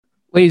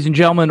Ladies and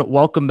gentlemen,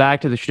 welcome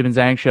back to the Shib and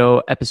Zhang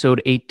Show,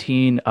 episode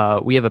 18.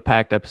 We have a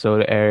packed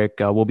episode, Eric.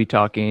 We'll be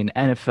talking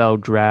NFL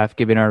draft,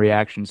 giving our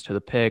reactions to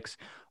the picks.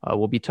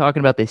 We'll be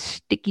talking about the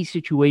sticky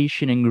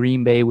situation in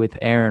Green Bay with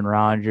Aaron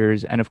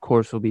Rodgers. And of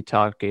course, we'll be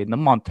talking the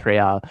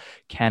Montreal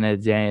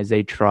Canadiens as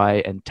they try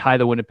and tie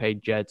the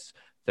Winnipeg Jets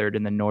third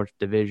in the North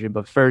Division.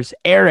 But first,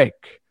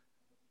 Eric,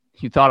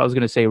 you thought I was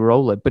going to say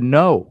roll it, but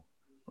no,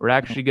 we're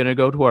actually going to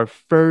go to our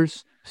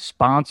first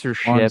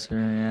sponsorship.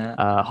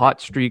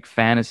 Hot Streak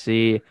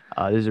Fantasy.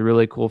 This is a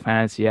really cool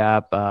fantasy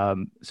app.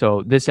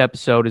 So this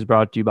episode is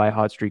brought to you by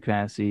Hot Streak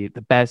Fantasy,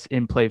 the best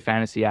in-play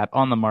fantasy app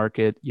on the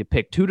market. You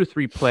pick 2 to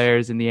 3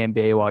 players in the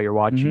NBA while you're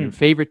watching your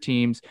favorite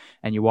teams,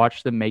 and you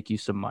watch them make you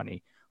some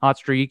money. Hot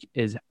Streak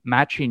is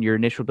matching your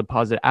initial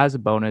deposit as a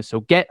bonus.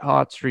 So get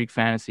Hot Streak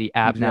Fantasy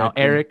app now.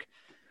 Eric,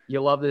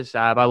 you love this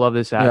app. I love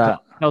this app. Yeah.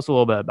 Tell us a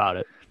little bit about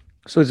it.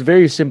 So it's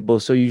very simple.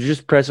 So you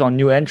just press on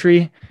new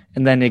entry,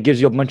 and then it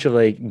gives you a bunch of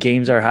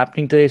games that are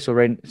happening today. So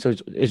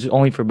it's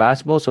only for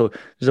basketball. So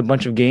there's a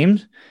bunch of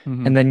games,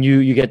 and then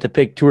you get to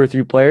pick 2 or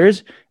 3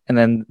 players, and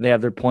then they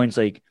have their points.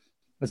 Like,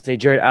 let's say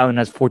Jared Allen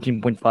has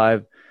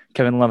 14.5,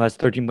 Kevin Love has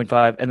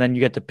 13.5, and then you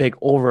get to pick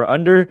over or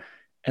under,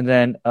 and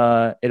then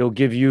it'll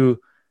give you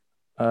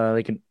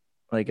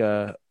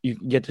you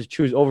get to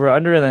choose over or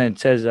under, and then it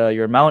says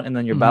your amount and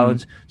then your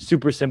balance.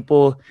 Super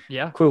simple.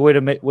 Yeah. Quick way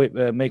to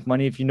make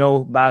money. If you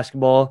know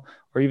basketball,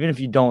 or even if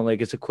you don't,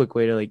 it's a quick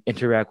way to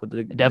interact with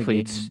the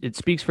Definitely. It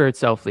speaks for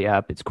itself, the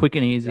app. It's quick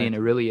and easy, and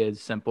it really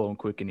is simple and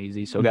quick and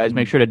easy. So guys,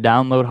 make sure to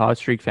download Hot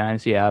Streak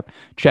Fantasy app,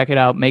 check it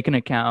out, make an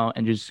account,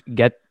 and just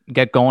get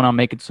going on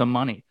making some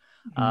money.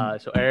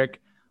 So Eric,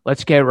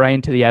 let's get right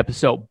into the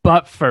episode.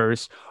 But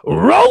first,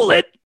 roll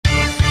it.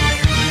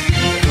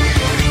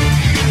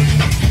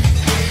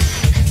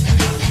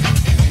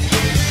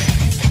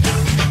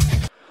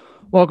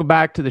 Welcome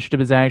back to the Shib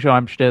and Zhang Show.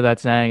 I'm Shib,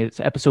 that's Zhang. It's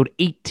episode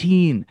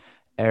 18,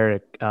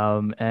 Eric.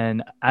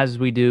 And as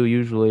we do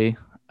usually,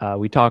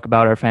 we talk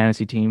about our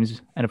fantasy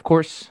teams. And of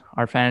course,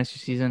 our fantasy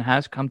season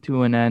has come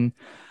to an end.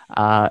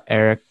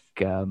 Eric,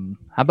 how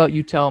about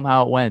you tell them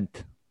how it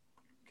went?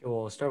 Okay,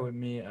 well, I'll start with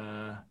me.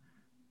 I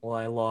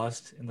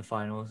lost in the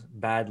finals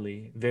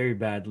badly, very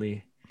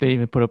badly. Didn't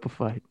even put up a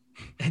fight.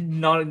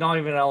 Not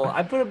even all.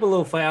 I put up a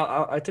little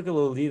fight. I took a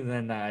little lead, and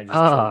then I just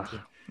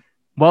choked.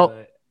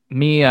 Well,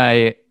 me,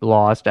 I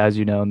lost, as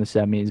you know, in the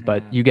semis,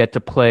 but you get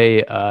to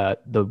play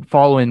the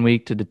following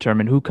week to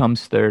determine who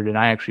comes third, and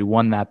I actually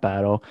won that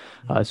battle.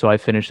 So I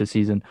finished the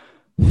season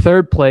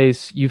third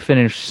place. You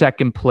finished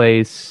second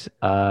place.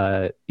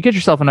 You get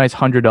yourself a nice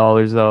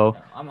 $100, though.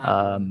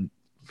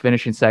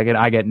 Finishing second,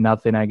 I get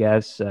nothing, I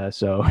guess.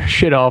 So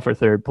shit all for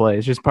third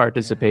place, just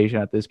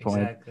participation at this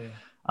point. Exactly.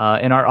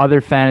 In our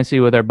other fantasy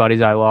with our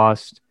buddies, I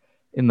lost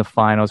in the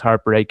finals,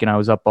 heartbreaking. I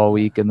was up all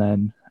week, and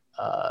then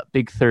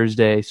Big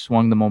Thursday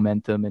swung the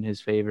momentum in his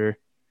favor.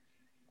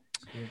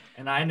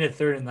 And I ended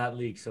third in that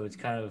league, so it's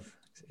kind of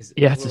it's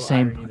the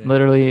same.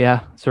 Literally,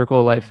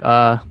 circle of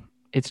life.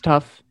 It's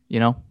tough,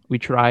 we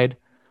tried.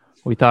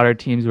 We thought our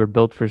teams were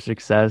built for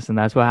success, and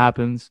that's what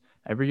happens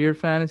every year.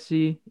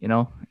 Fantasy,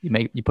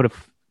 you put a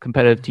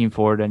competitive team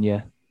forward, and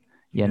you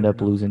end up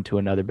losing to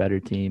another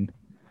better team.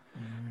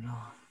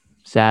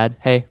 Sad.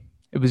 Hey,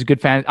 it was a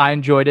good fan. I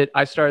enjoyed it.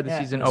 I started the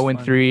season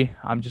 0-3.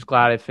 I'm just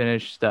glad I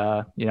finished,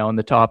 in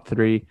the top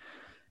 3.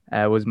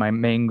 Was my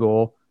main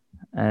goal.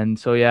 And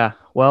so,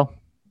 well,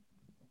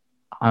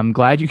 I'm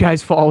glad you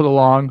guys followed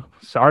along.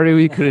 Sorry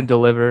we couldn't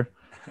deliver.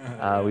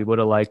 We would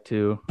have liked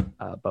to,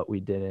 but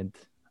we didn't.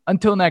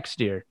 Until next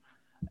year,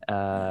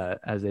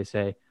 as they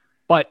say.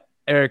 But,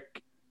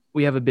 Eric,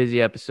 we have a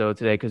busy episode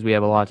today because we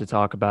have a lot to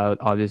talk about.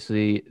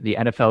 Obviously, the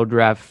NFL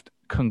draft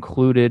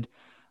concluded.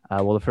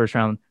 The first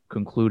round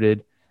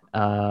concluded.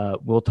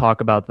 We'll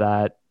talk about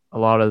that. A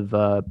lot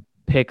of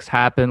picks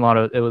happened.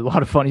 It was a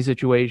lot of funny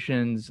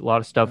situations. A lot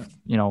of stuff,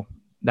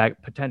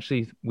 that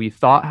potentially we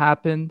thought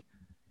happened,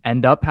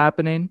 end up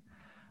happening,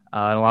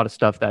 and a lot of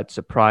stuff that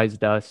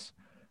surprised us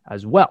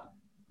as well.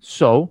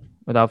 So,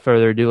 without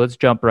further ado, let's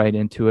jump right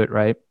into it.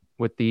 Right,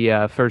 with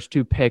the first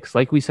 2 picks,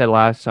 like we said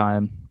last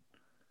time,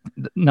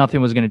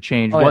 nothing was going to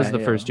change.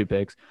 First 2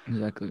 picks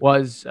exactly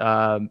was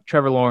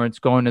Trevor Lawrence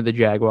going to the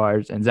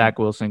Jaguars and Zach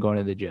Wilson going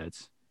to the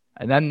Jets.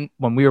 And then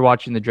when we were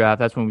watching the draft,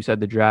 that's when we said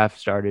the draft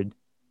started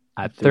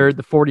at third,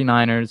 the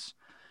 49ers.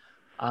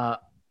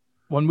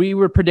 When we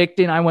were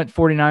predicting, I went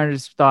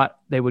 49ers, thought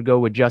they would go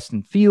with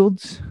Justin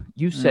Fields.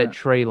 You said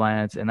Trey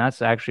Lance, and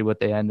that's actually what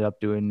they ended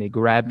up doing. They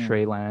grabbed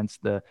Trey Lance,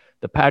 the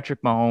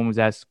Patrick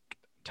Mahomes-esque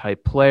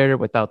type player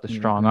without the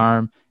strong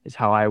arm is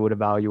how I would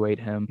evaluate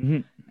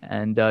him.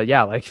 And the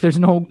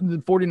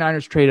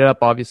 49ers traded up,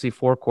 obviously,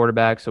 4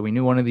 quarterbacks, so we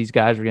knew one of these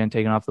guys were getting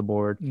taken off the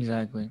board.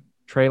 Exactly.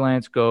 Trey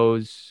Lance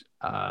goes.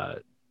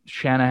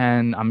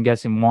 Shanahan, I'm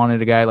guessing,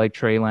 wanted a guy like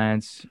Trey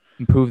Lance,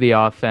 improve the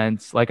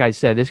offense. Like I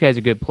said, this guy's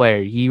a good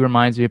player. He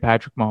reminds me of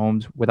Patrick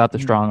Mahomes without the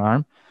strong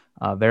arm.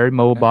 Very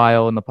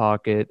mobile in the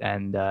pocket.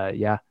 And,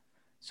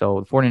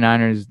 so the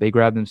 49ers, they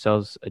grabbed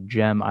themselves a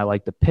gem. I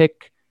like the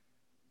pick.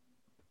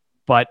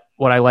 But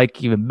what I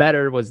like even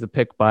better was the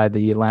pick by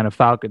the Atlanta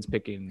Falcons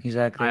picking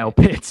Kyle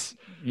Pitts.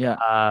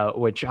 Yeah.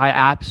 Which I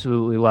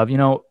absolutely love.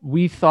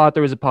 We thought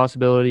there was a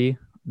possibility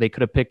they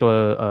could have picked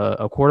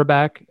a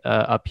quarterback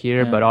up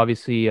here, but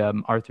obviously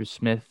Arthur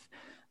Smith,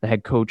 the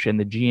head coach and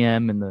the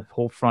GM and the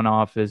whole front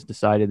office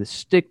decided to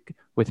stick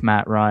with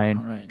Matt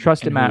Ryan,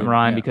 trusted Matt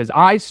Ryan because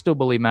I still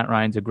believe Matt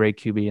Ryan's a great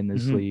QB in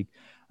this league.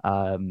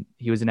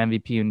 He was an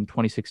MVP in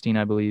 2016,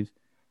 I believe.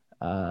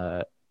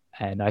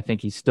 And I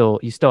think he still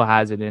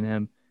has it in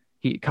him.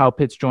 Kyle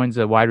Pitts joins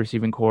the wide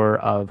receiving core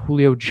of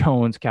Julio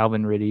Jones,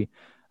 Calvin Ridley.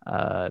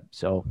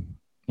 So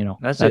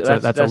that's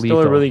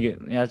still a really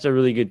good. Yeah, that's a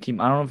really good team.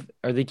 I don't know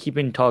are they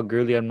keeping Todd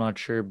Gurley? I'm not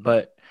sure,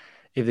 but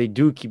if they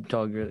do keep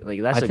Todd Gurley,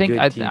 that's a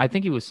good team. I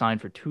think he was signed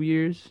for 2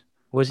 years.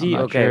 Was he?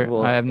 Okay, sure.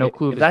 Well, I have no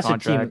clue. If that's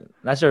contract. A team.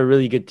 That's a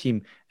really good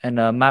team. And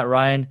Matt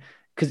Ryan,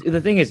 because the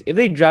thing is, if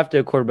they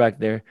drafted a quarterback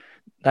there,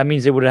 that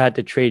means they would have had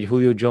to trade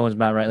Julio Jones,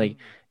 Matt Ryan. Like,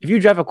 if you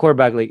draft a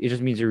quarterback, it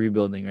just means you're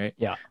rebuilding, right?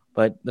 Yeah.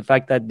 But the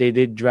fact that they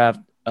did draft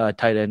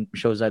tight end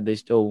shows that they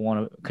still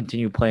want to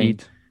continue playing.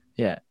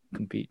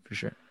 Compete for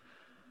sure.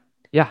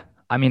 Yeah,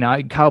 I mean,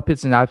 Kyle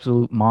Pitts is an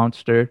absolute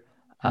monster.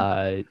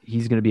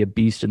 He's going to be a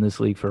beast in this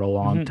league for a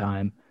long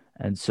time.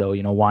 And so,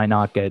 why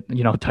not get,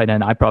 tight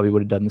end? I probably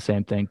would have done the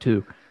same thing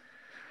too.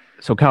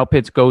 So Kyle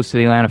Pitts goes to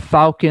the Atlanta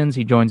Falcons.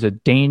 He joins a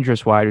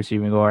dangerous wide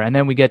receiving core. And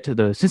then we get to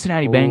the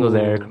Cincinnati Bengals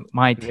there,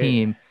 my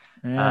team.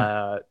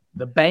 Yeah.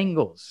 The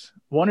Bengals,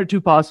 one or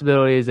two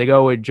possibilities. They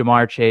go with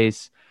Jamar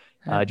Chase.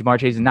 Jamar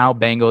Chase is now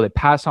Bengal. They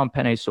pass on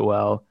Penei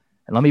Sewell.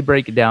 And let me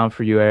break it down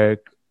for you,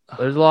 Eric.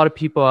 There's a lot of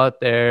people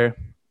out there,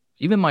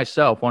 even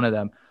myself, one of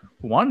them,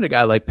 who wanted a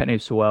guy like Penei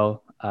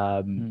Sewell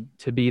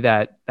to be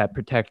that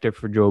protector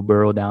for Joe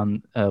Burrow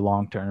down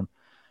long term.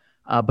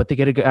 But they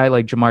get a guy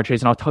like Jamar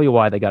Chase, and I'll tell you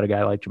why they got a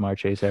guy like Jamar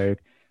Chase, Eric.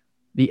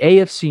 The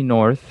AFC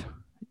North,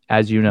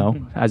 as you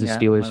know, as a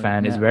Steelers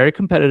fan, is a very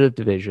competitive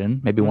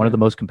division, maybe one of the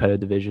most competitive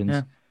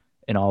divisions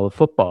in all of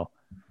football.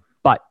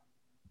 But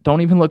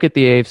don't even look at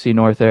the AFC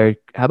North, Eric.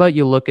 How about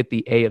you look at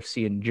the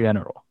AFC in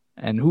general?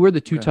 And who are the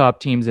two top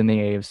teams in the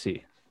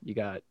AFC? You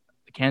got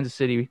Kansas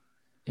City.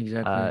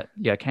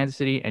 Exactly. Kansas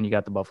City, and you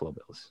got the Buffalo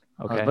Bills.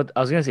 Okay. I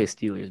was going to say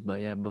Steelers,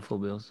 but yeah, Buffalo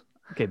Bills.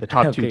 Okay, the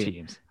top two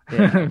teams.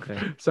 Yeah, okay.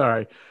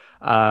 Sorry.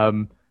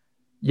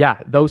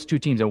 Those two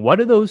teams. And what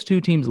do those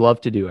two teams love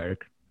to do,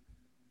 Eric?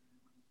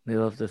 They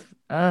love to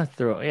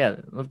throw. Yeah,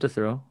 love to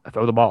throw.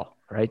 Throw the ball,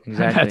 right?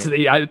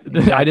 Exactly. I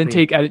didn't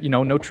take,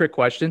 no trick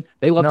question.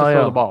 They love to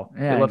throw the ball.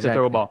 Yeah, they love to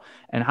throw a ball.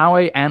 And how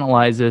I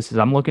analyze this is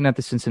I'm looking at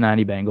the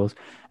Cincinnati Bengals,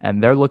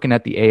 and they're looking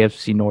at the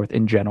AFC North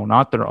in general,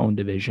 not their own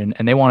division.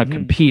 And they want to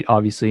compete,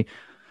 obviously.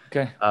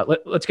 Okay.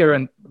 Let's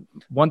get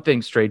one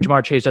thing straight.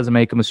 Jamar Chase doesn't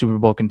make him a Super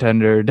Bowl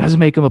contender, doesn't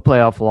make him a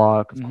playoff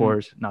lock, of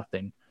course,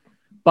 nothing.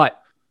 But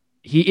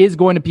he is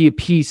going to be a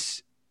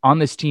piece on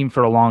this team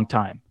for a long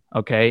time,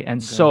 okay?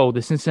 And so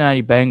the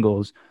Cincinnati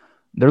Bengals,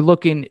 they're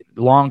looking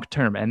long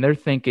term, and they're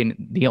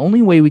thinking the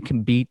only way we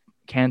can beat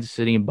Kansas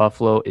City and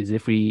Buffalo is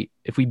if we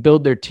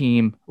build their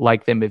team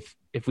like them, if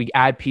we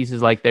add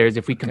pieces like theirs,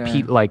 if we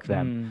compete like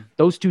them.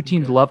 Those two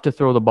teams love to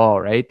throw the ball,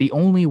 right? The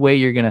only way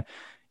you're gonna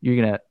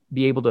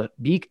be able to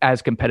be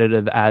as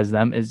competitive as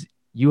them is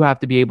you have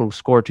to be able to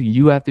score too.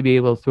 You have to be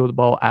able to throw the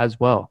ball as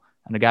well.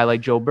 And a guy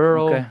like Joe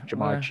Burrow,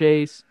 Jamar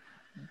Chase,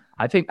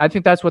 I think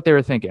that's what they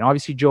were thinking.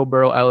 Obviously, Joe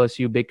Burrow,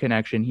 LSU, big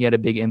connection. He had a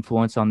big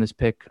influence on this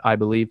pick, I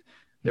believe.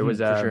 There was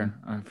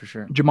for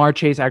sure. Jamar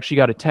Chase actually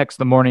got a text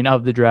the morning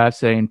of the draft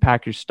saying,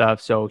 pack your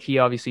stuff. So he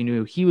obviously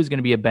knew he was going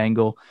to be a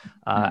Bengal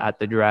at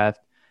the draft.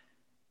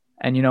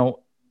 And,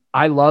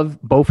 I love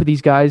both of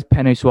these guys,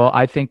 Penei Sewell.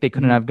 I think they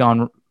couldn't have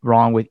gone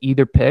wrong with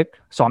either pick.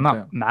 So I'm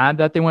not mad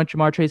that they went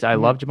Jamar Chase. I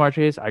love Jamar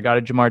Chase. I got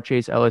a Jamar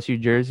Chase LSU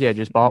jersey. I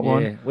just bought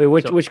one. Wait,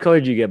 which color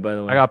did you get, by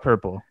the way? I got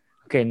purple.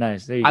 Okay,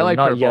 nice. There you go. I like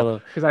not purple.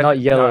 Yellow. Not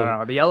yellow.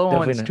 No. The yellow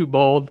one's too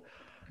bold.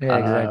 Yeah,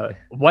 exactly.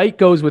 White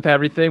goes with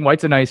everything.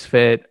 White's a nice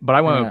fit, but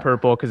I went with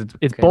purple because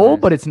it's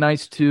bold, but it's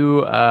nice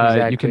too.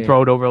 You can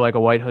throw it over like a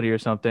white hoodie or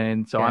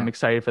something. So I'm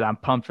excited for that. I'm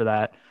pumped for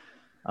that.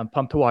 I'm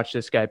pumped to watch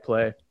this guy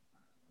play.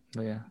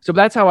 So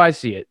that's how I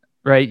see it,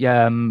 right?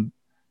 Yeah.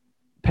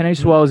 Penei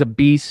Sewell is a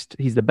beast.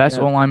 He's the best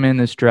O-lineman in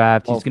this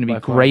draft. He's going to be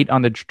great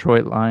on the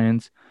Detroit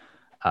Lions.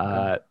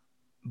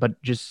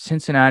 But just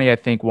Cincinnati, I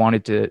think,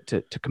 wanted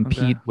to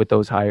compete with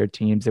those higher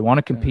teams. They want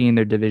to compete in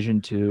their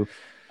division too.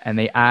 And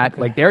they add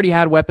they already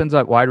had weapons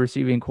like wide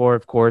receiving core,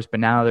 of course, but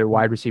now their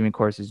wide receiving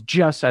core is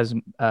just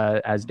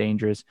as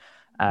dangerous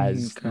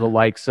as the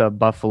likes of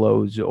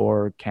Buffalo's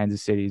or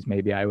Kansas City's,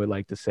 maybe I would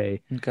like to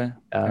say.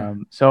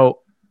 So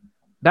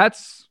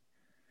that's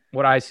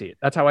what I see it.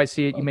 That's how I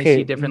see it. You may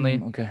see it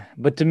differently.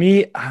 But to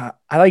me, I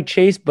like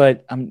Chase,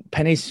 but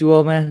Penei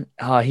Sewell, man.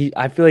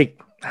 I feel like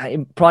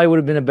it probably would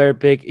have been a better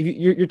pick.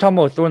 You're talking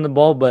about throwing the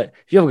ball, but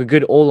if you have a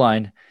good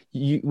O-line,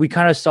 we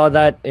kind of saw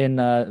that in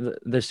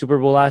the Super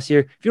Bowl last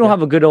year. If you don't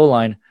have a good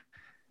O-line,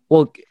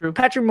 well,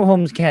 Patrick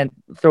Mahomes can't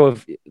throw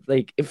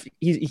if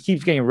he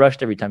keeps getting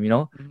rushed every time,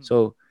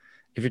 So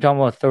if you're talking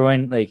about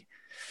throwing,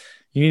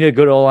 you need a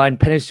good O-line.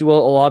 Penei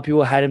Sewell, a lot of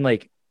people had him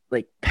like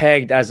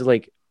pegged as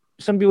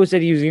some people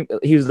said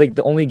he was like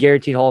the only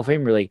guaranteed Hall of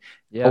Famer. Like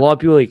Yeah. a lot of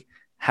people like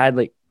had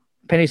like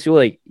Penei Sewell,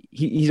 like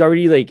he's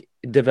already like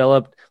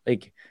developed,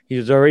 like he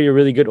was already a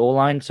really good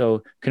O-line,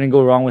 so couldn't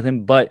go wrong with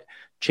him. But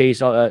Chase,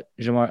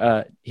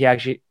 Jamar,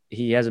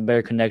 he has a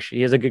better connection.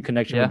 He has a good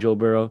connection with Joe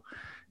Burrow,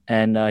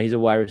 and he's a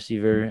wide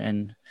receiver.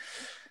 And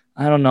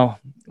I don't know.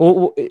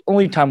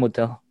 Only time will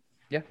tell.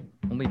 Yeah,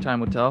 only time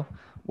will tell.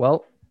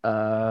 Well,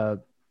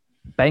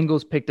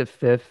 Bengals picked at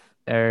 5th.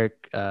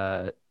 Eric,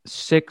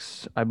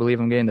 6. I believe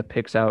I'm getting the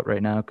picks out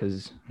right now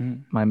because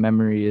my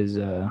memory is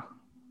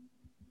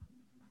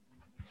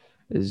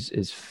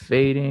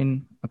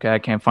fading. Okay, I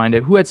can't find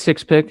it. Who had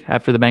 6th pick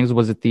after the Bengals?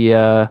 Was it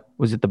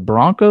the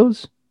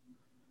Broncos?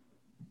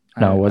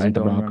 No, it wasn't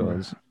the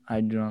Broncos.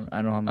 I don't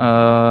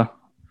have.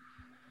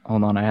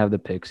 Hold on, I have the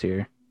picks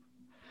here.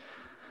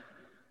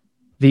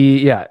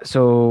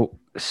 So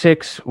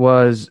 6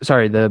 was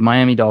the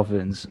Miami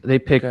Dolphins. They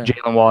picked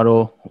Jalen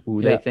Waddle,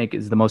 who they think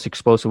is the most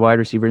explosive wide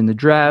receiver in the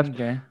draft.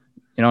 Okay.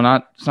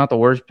 It's not the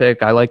worst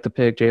pick. I like the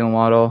pick, Jalen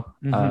Waddle.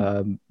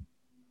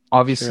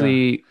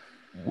 Obviously,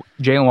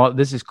 Jalen Waddle.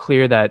 This is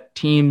clear that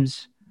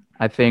teams,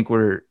 I think,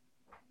 were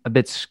a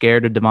bit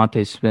scared of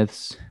DeVonta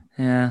Smith's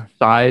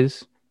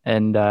size,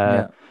 and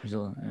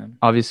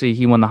obviously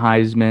he won the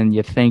Heisman.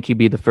 You think he'd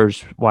be the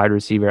first wide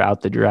receiver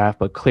out the draft,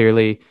 but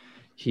clearly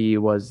he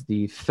was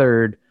the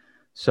 3rd.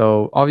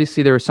 So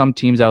obviously there were some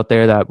teams out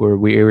there that were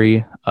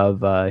weary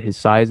of his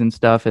size and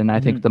stuff, and I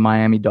think the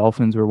Miami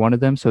Dolphins were one of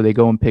them. So they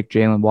go and pick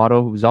Jalen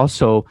Waddle, who's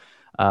also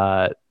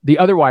the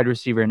other wide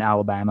receiver in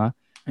Alabama,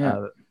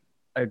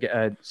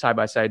 side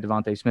by side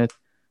DeVonta Smith.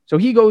 So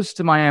he goes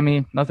to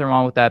Miami. Nothing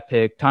wrong with that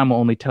pick. Time will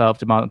only tell if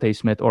DeVonta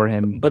Smith or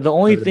him. But the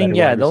only thing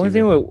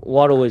with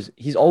Waddle is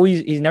he's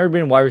never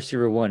been wide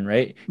receiver 1,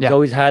 right? He's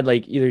always had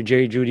like either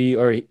Jerry Jeudy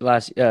or he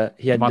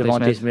had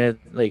DeVonta Smith.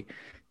 Like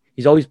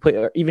he's always played,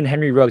 or even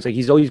Henry Ruggs. Like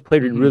he's always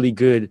played with really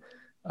good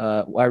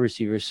wide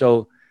receivers.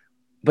 So,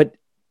 but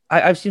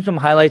I've seen some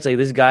highlights. Like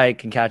this guy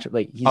can catch up.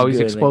 Like he's he's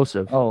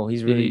explosive. Like,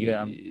 he's really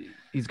good.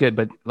 He's good,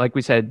 but like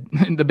we said,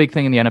 the big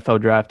thing in the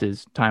NFL draft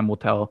is time will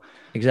tell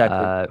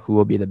who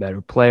will be the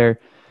better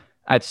player.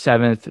 At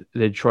 7th,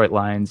 the Detroit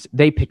Lions,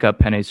 they pick up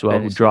Penei Sewell,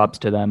 who drops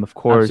to them, of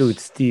course. Absolute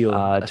steal.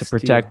 To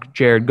protect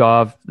Jared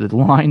Goff. The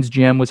Lions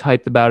GM was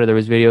hyped about it. There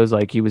was videos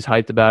like he was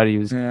hyped about it.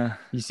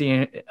 You see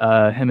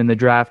him in the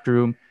draft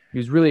room. He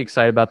was really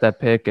excited about that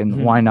pick,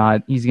 and why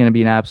not? He's going to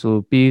be an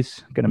absolute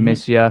beast. Going to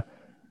miss you.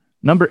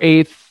 Number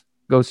 8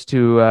 goes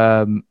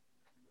to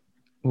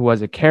who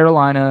was it?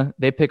 Carolina.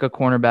 They pick a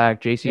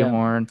cornerback, J.C.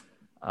 Horn.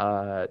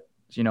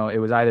 It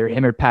was either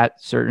him or Pat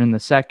Certain in the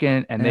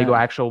 2nd, and they go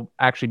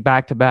actually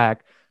back to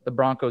back. The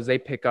Broncos, they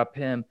pick up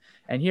him.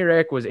 And here,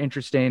 Eric, was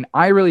interesting.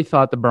 I really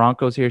thought the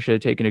Broncos here should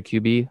have taken a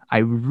QB. I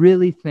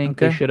really think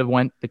they should have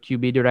went the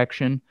QB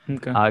direction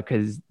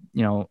because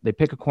they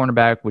pick a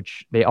cornerback,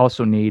 which they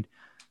also need,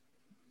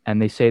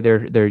 and they say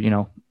they're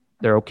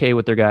okay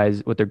with their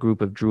guys, with their group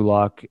of Drew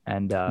Lock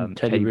and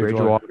Teddy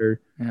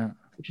Bridgewater. Yeah.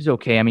 Which is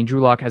okay. I mean,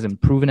 Drew Lock hasn't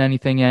proven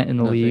anything yet in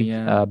the league.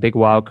 Big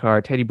wild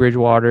card. Teddy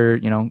Bridgewater,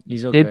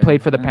 he's okay. Did play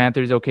for the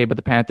Panthers, okay, but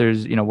the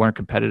Panthers, weren't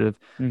competitive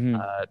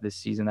this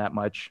season that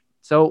much.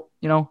 So,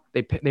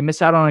 they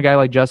miss out on a guy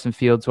like Justin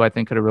Fields, who I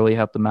think could have really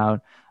helped them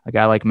out. A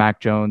guy like Mac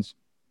Jones.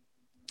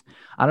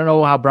 I don't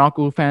know how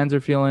Bronco fans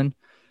are feeling.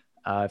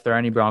 If there are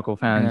any Bronco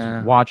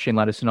fans watching,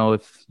 let us know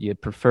if you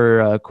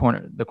prefer the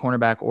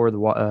cornerback or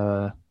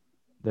the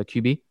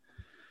QB.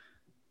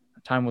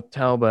 Time will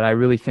tell, but I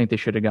really think they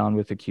should have gone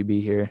with the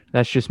QB here.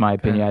 That's just my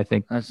opinion. I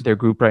think their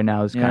group right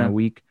now is kind of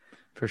weak.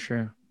 For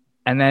sure.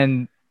 And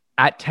then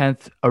at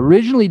 10th,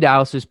 originally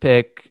Dallas's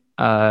pick,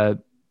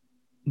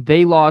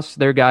 they lost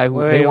their guy.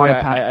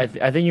 I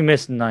think you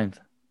missed 9th.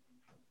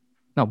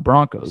 No,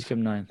 Broncos. Skip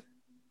 9th.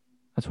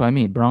 That's what I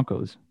mean,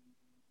 Broncos.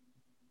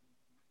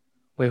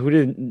 Wait, who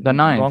did the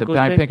 9th? The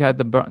guy pick had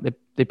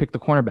they picked the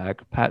cornerback,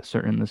 Pat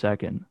Certain, the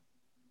 2nd.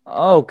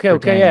 Oh, okay,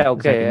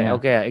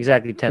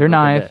 exactly. 10th. They're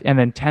 9th, and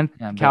then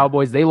 10th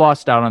Cowboys. They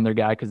lost out on their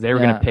guy because they were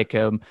going to pick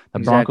him. The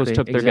Broncos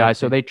took their guy,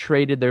 so they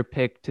traded their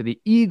pick to the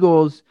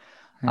Eagles,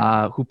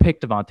 who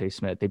picked DeVonta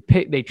Smith.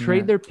 They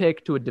trade their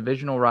pick to a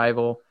divisional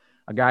rival,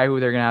 a guy who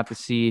they're going to have to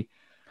see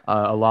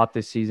a lot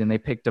this season. They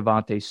picked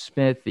DeVonta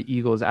Smith. The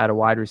Eagles add a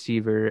wide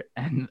receiver,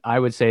 and I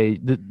would say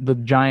the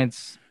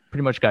Giants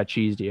pretty much got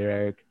cheesed here,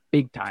 Eric,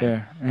 big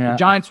time. The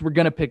Giants were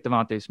going to pick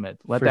DeVonta Smith.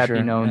 Let that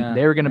be known.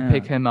 They were going to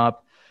pick him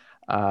up.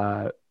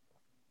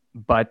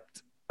 But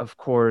of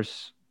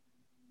course,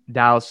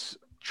 Dallas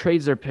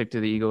trades their pick to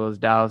the Eagles.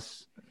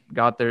 Dallas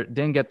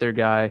didn't get their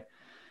guy,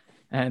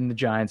 and the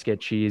Giants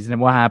get cheesed. And then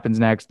what happens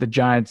next? The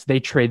Giants,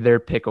 they trade their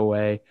pick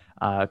away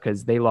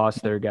because they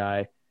lost their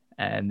guy,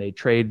 and they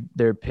trade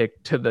their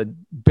pick to the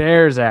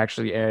Bears.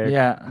 Actually, Eric,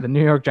 the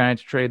New York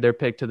Giants trade their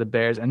pick to the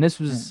Bears, and this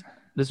was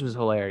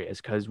hilarious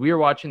because we were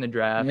watching the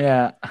draft.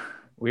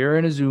 We were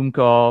in a Zoom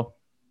call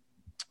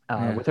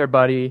with our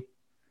buddy.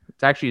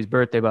 It's actually his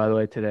birthday, by the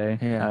way, today.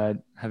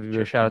 Happy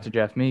birthday. Shout out to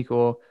Jeff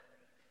Meikle.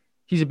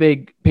 He's a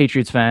big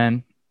Patriots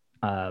fan.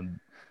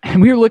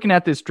 And we were looking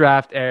at this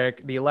draft,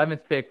 Eric. The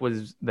 11th pick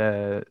was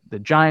the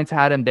Giants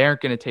had him. They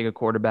aren't going to take a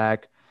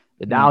quarterback.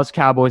 The Dallas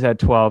Cowboys had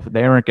 12.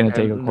 They weren't going to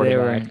take a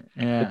quarterback.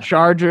 The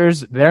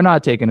Chargers, they're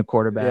not taking a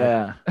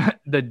quarterback. Yeah.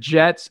 The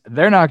Jets,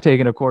 they're not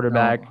taking a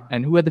quarterback. No.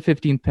 And who had the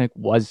 15th pick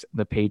was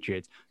the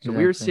Patriots. So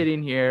we were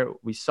sitting here.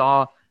 We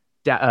saw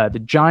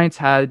the Giants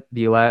had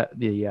the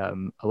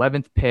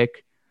 11th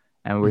pick,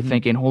 and we're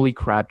thinking, holy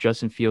crap,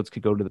 Justin Fields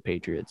could go to the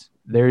Patriots.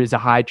 There is a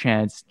high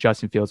chance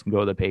Justin Fields can go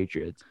to the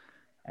Patriots.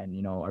 And,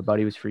 you know, our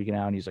buddy was freaking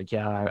out. And he's like,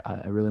 yeah,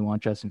 I really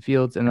want Justin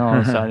Fields. And then all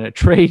of a sudden a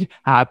trade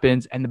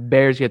happens, and the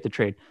Bears get the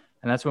trade.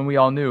 And that's when we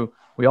all knew.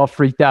 We all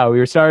freaked out.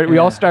 We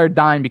all started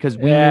dying because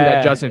we knew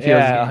that Justin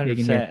Fields was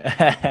taking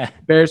here.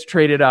 Bears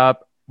traded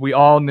up. We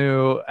all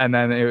knew. And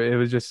then it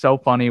was just so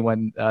funny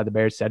when the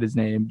Bears said his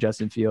name,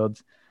 Justin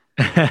Fields.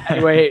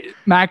 Anyway,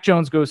 Mac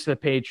Jones goes to the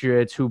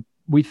Patriots, who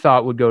we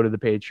thought would go to the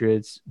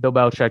Patriots. Bill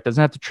Belichick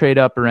doesn't have to trade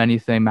up or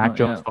anything. Mac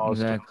Jones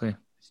falls. Exactly.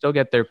 Still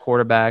get their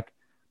quarterback.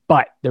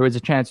 But there was a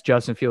chance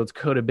Justin Fields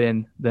could have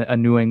been a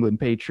New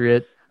England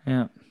Patriot.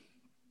 Yeah.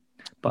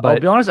 But I'll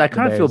be honest, I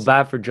kind of feel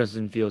bad for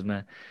Justin Fields,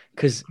 man.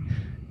 Because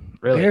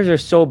Bears are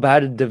so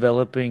bad at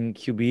developing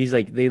QBs.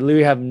 Like, they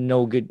literally have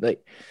no good –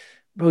 like,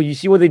 bro, you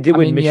see what they did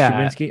with Mitch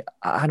Trubisky?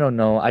 I don't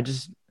know.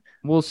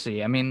 We'll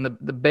see. I mean,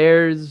 the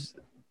Bears,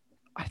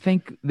 I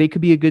think they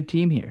could be a good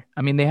team here.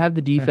 I mean, they have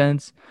the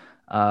defense,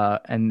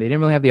 and they didn't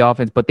really have the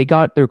offense, but they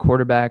got their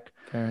quarterback.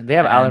 They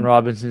have Allen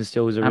Robinson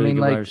still, who's a really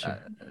good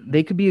receiver.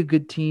 They could be a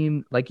good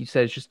team. Like you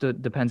said, it just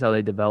depends how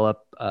they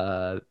develop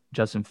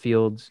Justin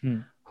Fields.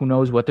 Who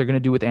knows what they're going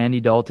to do with Andy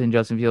Dalton,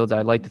 Justin Fields.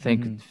 I'd like to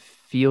think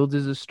Fields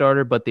is a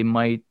starter, but they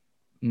might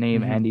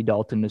name Andy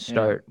Dalton to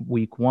start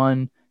week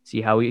 1, see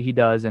how he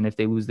does. And if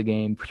they lose the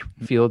game,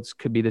 Fields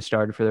could be the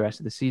starter for the rest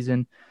of the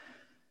season.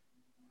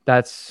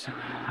 That's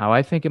how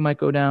I think it might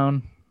go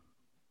down.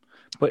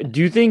 But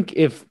do you think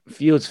if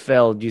Fields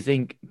fell, do you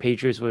think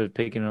Patriots would have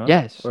picked him up?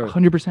 Yes,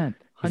 100%.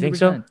 You think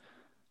so?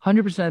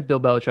 100% Bill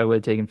Belichick would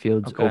have taken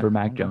Fields over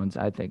Mac Jones.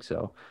 I think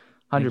so.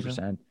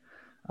 100%.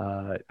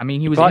 I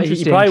mean, he was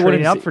interested in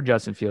trading up for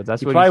Justin Fields.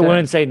 That's what he probably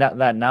wouldn't say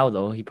that now,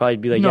 though. He'd probably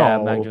be like,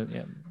 Mac Jones.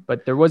 Yeah.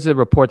 But there was a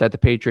report that the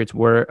Patriots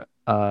were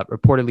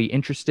reportedly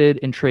interested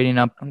in trading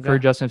up for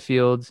Justin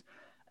Fields.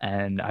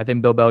 And I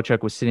think Bill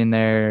Belichick was sitting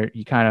there.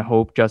 He kind of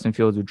hoped Justin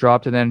Fields would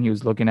drop to them. He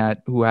was looking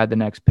at who had the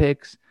next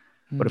picks.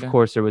 But, of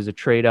course, there was a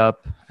trade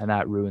up, and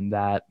that ruined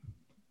that.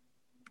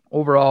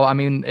 Overall, I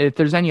mean, if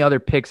there's any other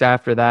picks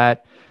after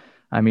that,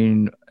 I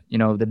mean, you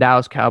know, the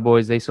Dallas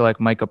Cowboys, they select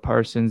Micah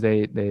Parsons.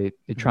 They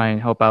try and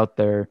help out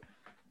their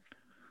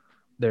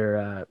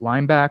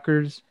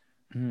linebackers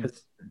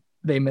because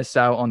they miss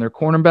out on their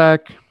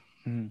cornerback.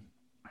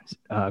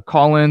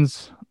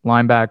 Collins,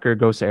 linebacker,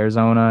 goes to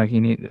Arizona.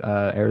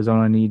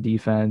 Arizona need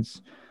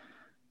defense.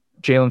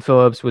 Jalen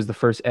Phillips was the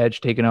first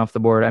edge taken off the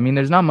board. I mean,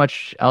 there's not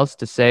much else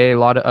to say. A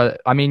lot of,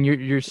 I mean, your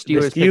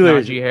Steelers picked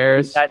Najee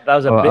Harris. That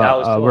was a bit. I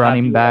was so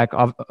running back.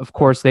 Of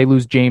course, they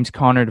lose James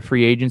Conner to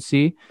free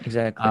agency.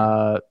 Exactly.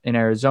 In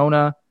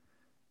Arizona,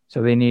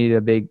 so they need a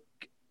big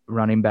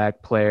running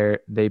back player.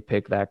 They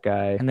pick that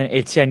guy, and then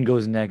Etienne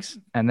goes next.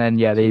 And then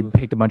they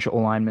picked a bunch of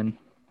O-linemen.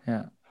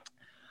 Yeah.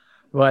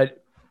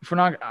 But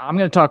I'm going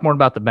to talk more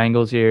about the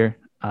Bengals here.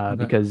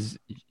 Because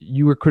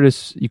you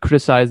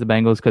criticized the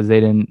Bengals because they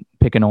didn't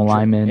pick an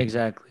O-lineman.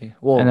 Exactly.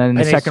 Well, and then in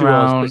the second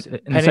round,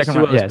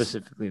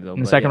 specifically though.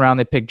 In the second round,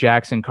 they picked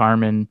Jackson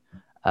Carman,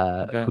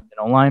 who's an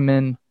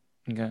O-lineman.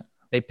 Okay.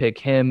 They pick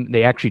him.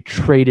 They actually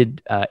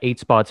traded 8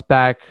 spots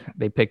back.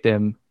 They picked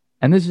him,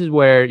 and this is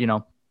where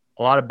a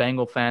lot of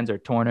Bengal fans are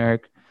torn,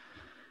 Eric,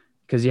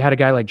 because you had a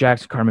guy like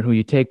Jackson Carman who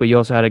you take, but you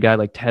also had a guy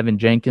like Tevin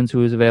Jenkins who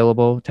was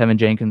available. Tevin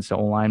Jenkins, the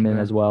O-lineman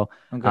as well.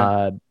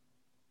 Okay.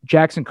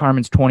 Jackson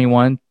Carman's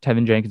 21,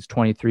 Tevin Jenkins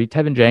 23.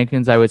 Tevin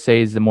Jenkins, I would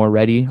say, is the more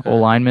ready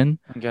O-lineman.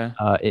 Okay.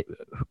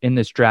 In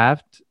this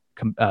draft,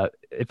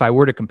 if I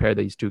were to compare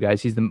these two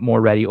guys, he's the more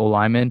ready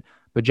O-lineman.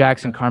 But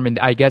Jackson Carman,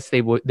 I guess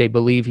they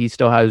believe he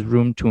still has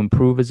room to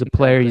improve as a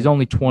player. He's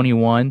only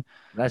 21.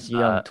 That's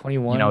young.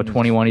 21.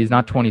 21. He's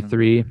not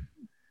 23.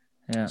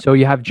 Yeah. So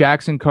you have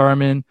Jackson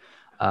Carman.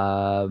 They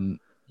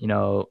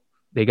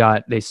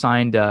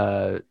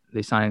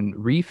signed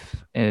Reef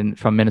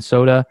from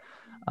Minnesota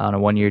on a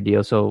 1-year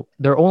deal. So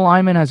their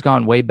O-lineman has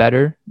gone way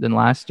better than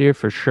last year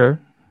for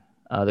sure.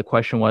 The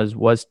question was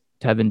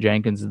Tevin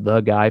Jenkins the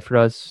guy for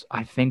us?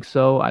 I think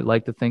so. I'd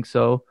like to think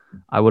so.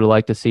 I would have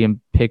liked to see him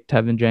pick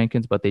Tevin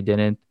Jenkins, but they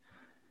didn't.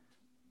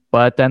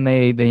 But then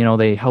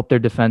they help their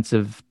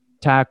defensive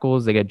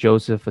tackles. They get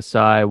Joseph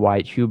Asai,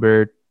 Wyatt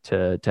Hubert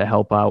to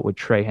help out with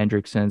Trey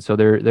Hendrickson. So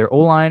their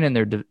O-line and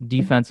their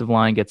defensive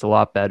line gets a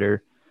lot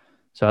better.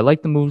 So I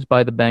like the moves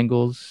by the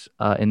Bengals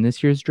in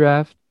this year's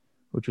draft,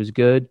 which was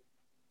good.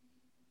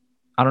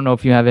 I don't know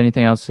if you have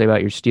anything else to say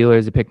about your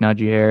Steelers. They picked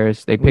Najee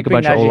Harris. They pick a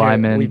bunch of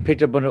O-linemen. We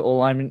picked a bunch of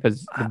O-linemen.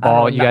 Because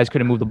you guys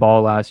couldn't move the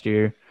ball last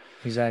year.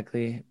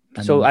 Exactly.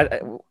 So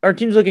our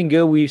team's looking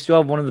good. We still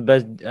have one of the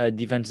best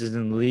defenses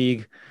in the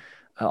league.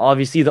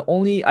 Obviously, the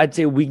only I'd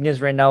say weakness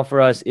right now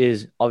for us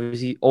is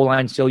obviously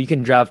O-line. Still, you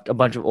can draft a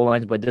bunch of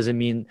O-lines, but it doesn't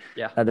mean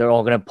that they're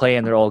all gonna play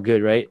and they're all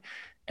good, right?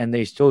 And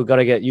they still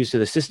gotta get used to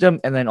the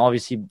system. And then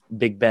obviously,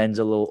 Big Ben's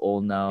a little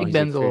old now. Big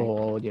Ben's a little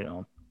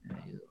old,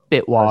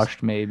 bit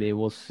washed. Maybe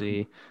we'll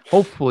see.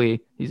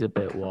 Hopefully, he's a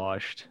bit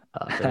washed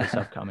for this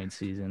upcoming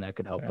season. That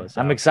could help us.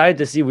 I'm excited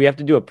to see. We have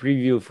to do a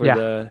preview for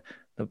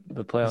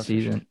the playoff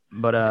season,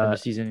 but the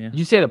season. Yeah,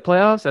 you say the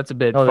playoffs? That's a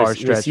bit far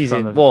stretched.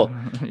 Season. From well,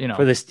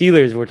 for the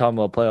Steelers, we're talking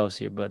about playoffs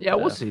here, but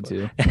we'll see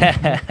too.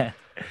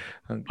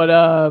 But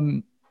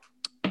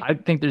I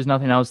think there's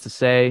nothing else to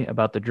say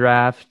about the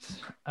draft.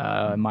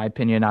 In my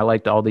opinion, I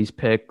liked all these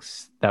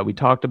picks that we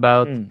talked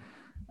about.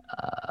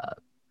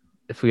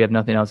 If we have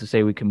nothing else to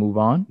say, we can move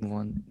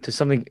on to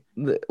something.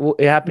 It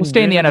happened. We'll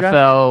stay in the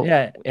NFL.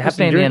 Yeah, it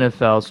happened in the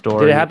NFL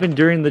story. Did it happen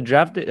during the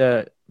draft?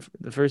 The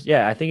first,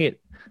 I think it.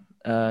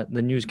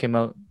 The news came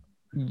out.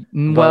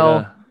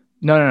 No.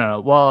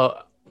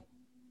 Well,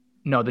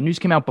 no, the news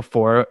came out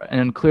before,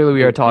 and clearly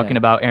we are talking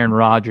about Aaron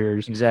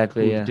Rodgers.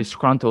 Exactly.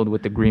 Disgruntled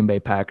with the Green Bay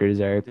Packers,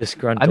 Eric.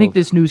 Disgruntled. I think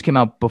this news came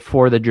out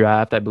before the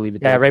draft. I believe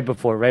it. Yeah, right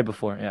before.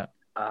 Yeah.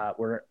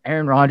 Where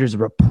Aaron Rodgers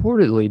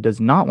reportedly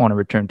does not want to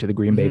return to the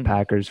Green Bay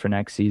Packers for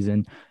next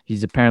season.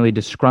 He's apparently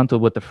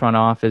disgruntled with the front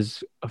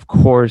office, of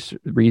course,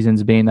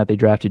 reasons being that they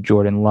drafted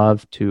Jordan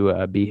Love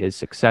to be his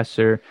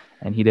successor,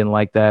 and he didn't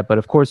like that. But,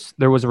 of course,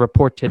 there was a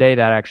report today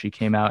that actually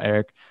came out,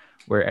 Eric,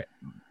 where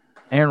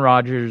Aaron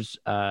Rodgers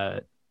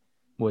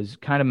was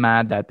kind of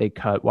mad that they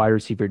cut wide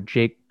receiver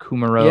Jake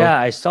Kumerow. Yeah,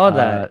 I saw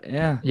that.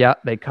 Yeah,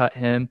 they cut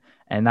him,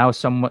 and that was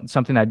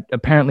something that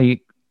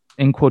apparently –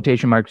 in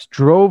quotation marks,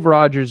 drove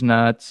Rodgers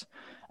nuts.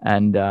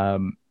 And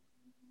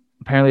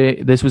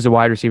apparently this was a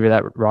wide receiver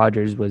that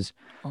Rodgers was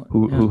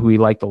who he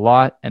liked a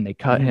lot, and they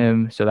cut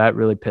him. So that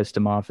really pissed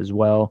him off as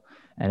well.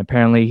 And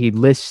apparently he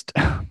lists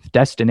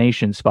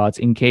destination spots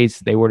in case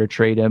they were to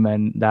trade him,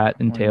 and that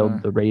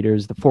entailed the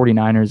Raiders, the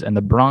 49ers, and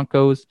the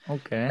Broncos.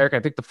 Okay. Eric, I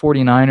think the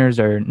 49ers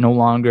are no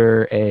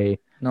longer a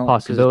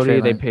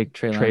possibility. They picked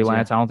Trey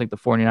Lance. I don't think the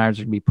 49ers are going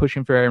to be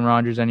pushing for Aaron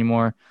Rodgers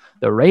anymore.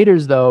 The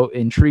Raiders, though,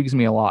 intrigues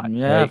me a lot.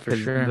 Yeah, right? For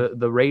sure.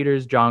 The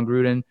Raiders, John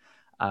Gruden,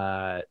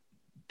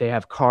 they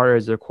have Carr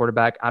as their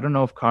quarterback. I don't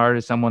know if Carr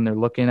is someone they're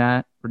looking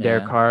at for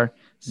Derek Carr,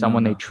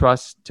 someone they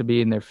trust to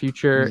be in their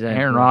future. Exactly.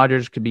 Aaron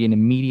Rodgers could be an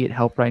immediate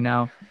help right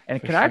now, and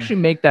it could actually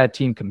make that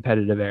team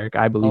competitive, Eric.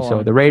 I believe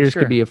so. The Raiders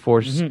could be a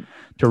force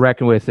to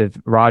reckon with if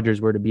Rodgers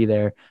were to be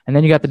there. And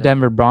then you got the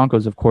Denver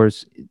Broncos, of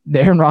course.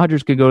 Aaron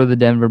Rodgers could go to the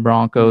Denver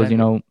Broncos,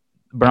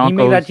 Broncos. He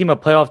made that team a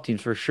playoff team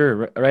for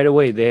sure. Right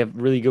away, they have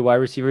really good wide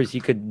receivers.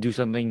 He could do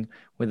something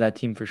with that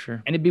team for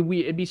sure. And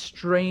it'd be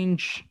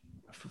strange,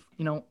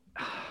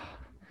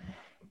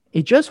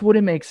 It just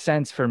wouldn't make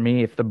sense for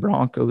me if the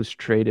Broncos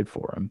traded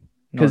for him,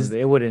 because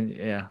they wouldn't.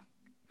 Yeah,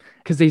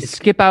 because they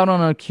skip out on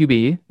a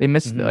QB. They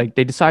miss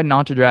they decide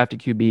not to draft a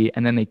QB,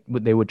 and then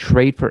they would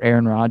trade for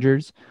Aaron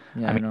Rodgers.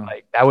 Yeah, I mean,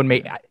 that would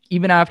make,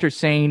 even after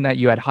saying that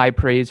you had high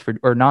praise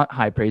or not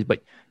high praise,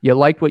 but you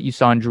liked what you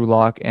saw in Drew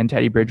Lock and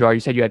Teddy Bridgewater.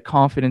 You said you had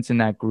confidence in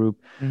that group,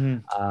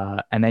 and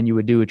then you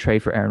would do a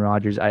trade for Aaron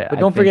Rodgers. But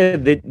don't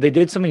forget, they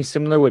did something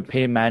similar with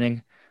Peyton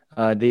Manning.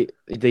 They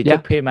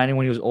took Peyton Manning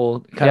when he was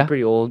old, kind of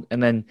pretty old,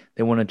 and then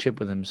they won a chip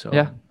with him. So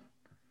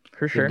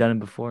for sure, they've done it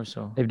before.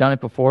 So they've done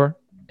it before.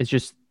 It's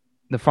just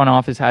the front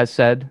office has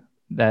said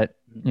that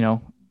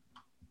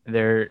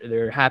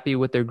they're happy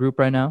with their group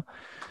right now.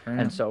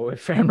 And so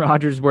if Aaron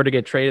Rodgers were to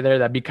get traded there,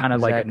 that'd be kind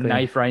of like a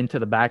knife right into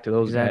the back to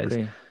those guys.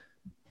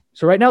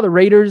 So right now the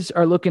Raiders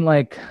are looking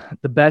like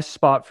the best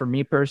spot for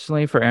me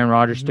personally for Aaron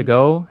Rodgers to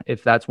go,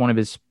 if that's one of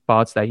his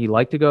spots that he'd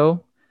like to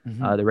go.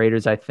 The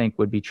Raiders, I think,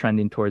 would be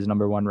trending towards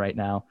number one right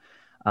now.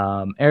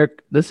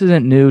 Eric, this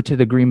isn't new to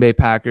the Green Bay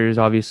Packers.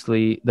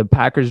 Obviously, the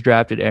Packers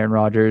drafted Aaron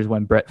Rodgers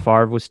when Brett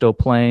Favre was still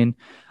playing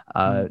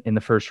in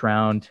the first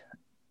round.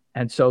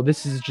 And so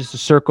this is just a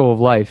circle of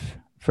life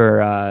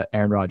for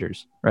Aaron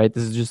Rodgers, right?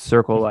 This is just a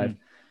circle of life.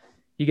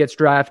 He gets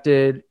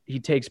drafted. He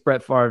takes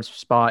Brett Favre's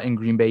spot in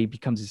Green Bay. He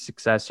becomes his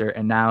successor.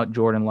 And now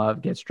Jordan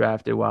Love gets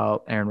drafted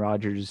while Aaron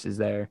Rodgers is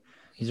there.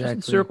 He's just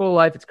a circle of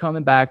life. It's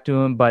coming back to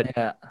him.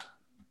 But,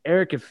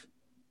 Eric, if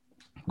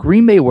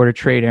Green Bay were to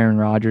trade Aaron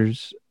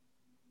Rodgers,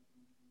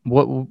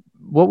 what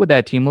would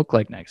that team look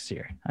like next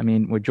year? I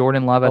mean, with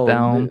Jordan Love at the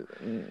helm,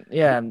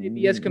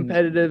 maybe as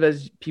competitive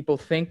as people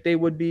think they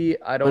would be.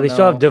 I don't know. They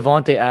still have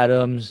Devontae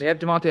Adams. They have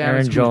Devontae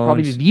Adams, who's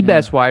probably the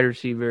best wide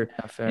receiver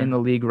in the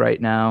league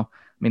right now.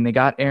 I mean, they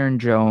got Aaron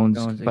Jones.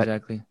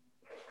 Exactly.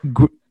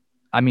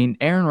 I mean,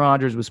 Aaron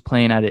Rodgers was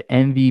playing at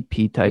an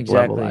MVP type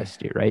level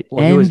last year, right?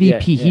 Well,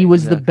 MVP. He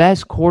was the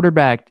best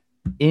quarterback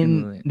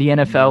in the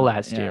NFL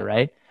last year,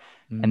 right?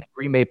 And the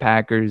Green Bay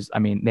Packers, I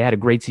mean, they had a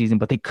great season,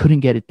 but they couldn't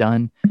get it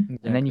done.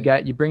 And then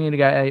you bring in a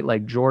guy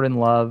like Jordan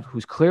Love,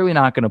 who's clearly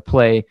not going to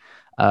play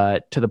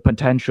to the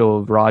potential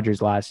of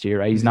Rodgers last year,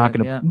 right? He's not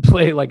going to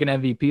play like an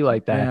MVP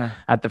like that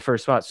at the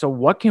first spot. So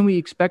what can we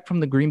expect from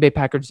the Green Bay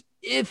Packers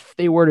if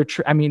they were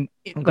to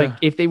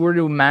if they were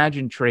to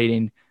imagine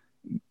trading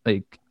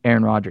like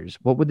Aaron Rodgers?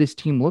 What would this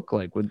team look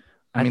like?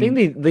 I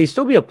think they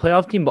still be a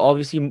playoff team, but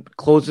obviously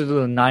closer to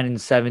the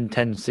 9-7,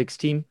 10-6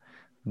 team.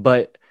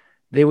 But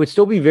they would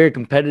still be very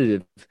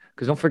competitive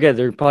because don't forget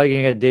they're probably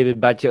gonna get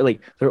David Bakhtiari.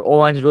 Like their O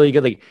line is really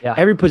good. Like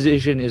every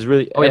position is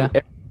really.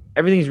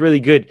 Everything's really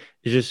good.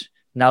 It's just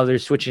now they're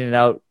switching it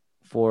out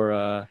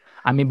for.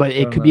 But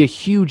it could be a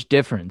huge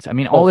difference. I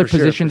mean, all their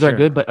positions are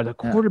good, but the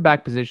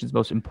quarterback position is the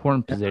most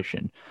important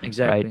position.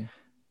 Exactly. Right?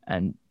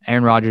 And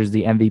Aaron Rodgers,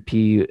 the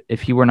MVP,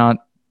 if he were not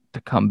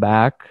to come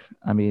back,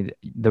 I mean,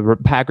 the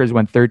Packers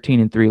went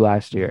 13-3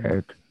 last year,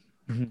 Eric.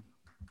 Mm-hmm.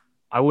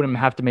 I wouldn't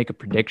have to make a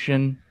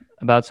prediction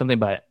about something,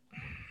 but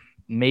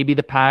maybe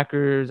the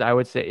Packers, I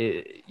would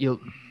say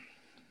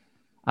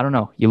I don't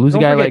know. You lose a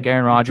guy like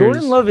Aaron Rodgers.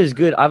 Jordan Love is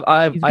good.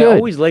 I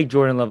always liked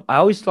Jordan Love. I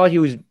always thought he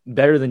was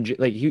better than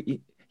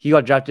he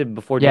got drafted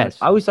before. Yes.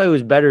 I always thought he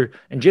was better,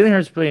 and Jalen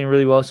Hurts playing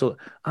really well. So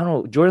I don't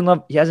know. Jordan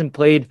Love, he hasn't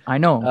played. I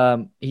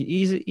know.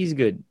 He's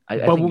good. I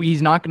think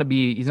he's not gonna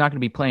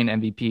be playing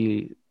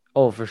MVP.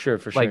 Oh, for sure.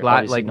 Like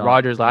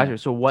Rodgers last year.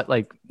 So what?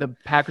 Like the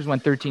Packers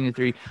went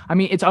 13-3. I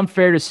mean, it's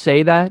unfair to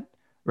say that,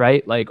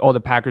 right? Like,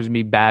 the Packers would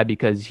be bad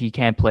because he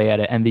can't play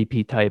at an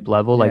MVP type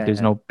level. Like,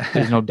 there's no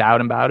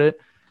doubt about it,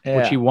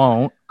 which he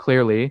won't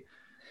clearly.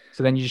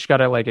 So then you just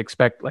gotta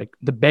expect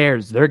the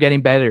Bears. They're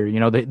getting better. You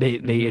know,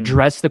 they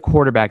address the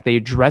quarterback. They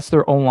address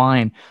their own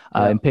line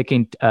and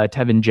picking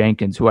Tevin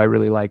Jenkins, who I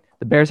really like.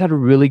 The Bears had a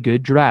really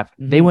good draft.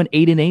 They went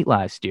 8-8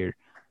 last year,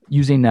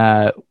 using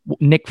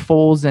Nick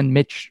Foles and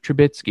Mitch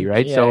Trubisky,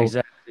 right? Yeah, so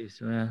exactly.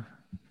 So,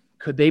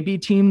 could they be a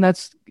team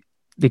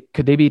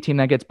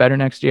that gets better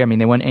next year? I mean,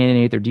 they went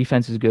 8-8. Their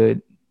defense is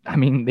good. I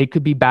mean, they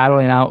could be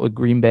battling out with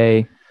Green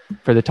Bay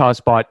for the top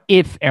spot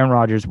if Aaron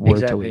Rodgers were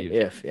to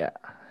leave.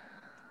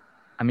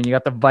 I mean, you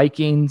got the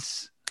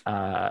Vikings,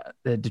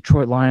 the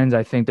Detroit Lions.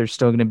 I think they're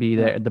still going to be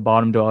the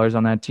bottom dwellers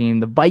on that team.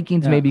 The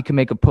Vikings maybe can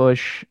make a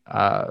push,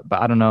 but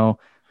I don't know.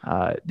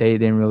 They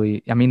didn't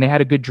really. I mean, they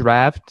had a good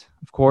draft,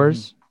 of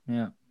course.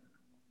 Yeah.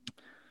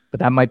 But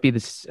that might be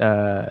this.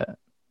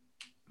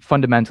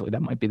 Fundamentally,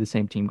 that might be the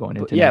same team going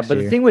into next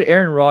year. The thing with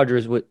Aaron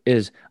Rodgers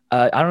is,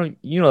 I don't,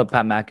 the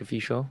Pat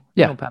McAfee show.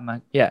 Yeah. You know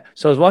Pat yeah.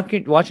 So I was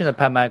watching the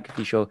Pat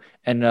McAfee show,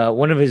 and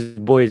one of his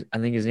boys, I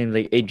think his name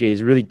is AJ,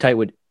 is really tight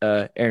with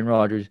Aaron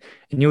Rodgers,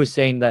 and he was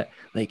saying that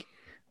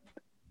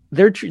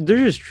they're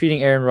just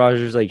treating Aaron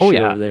Rodgers like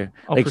shit over there,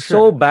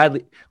 so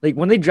badly. Like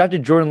when they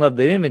drafted Jordan Love,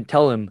 they didn't even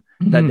tell him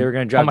that they were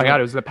going to draft. Oh my God,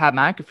 it was the Pat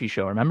McAfee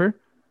show. Remember?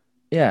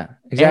 Yeah,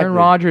 exactly. Aaron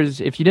Rodgers,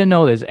 if you didn't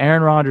know this,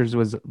 Aaron Rodgers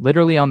was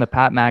literally on the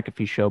Pat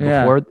McAfee show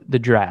before the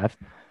draft.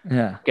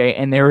 Yeah. Okay,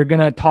 and they were going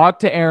to talk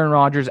to Aaron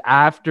Rodgers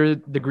after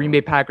the Green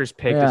Bay Packers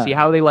pick to see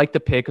how they like the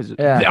pick.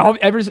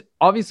 Because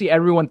obviously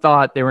everyone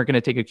thought they weren't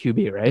going to take a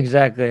QB, right?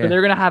 Exactly. So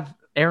they're going to have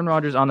Aaron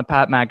Rodgers on the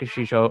Pat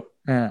McAfee show.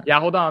 Yeah,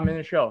 hold on, I'm in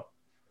the show.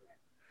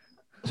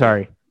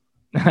 Sorry.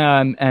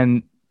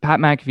 And Pat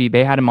McAfee,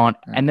 they had him on,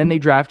 and then they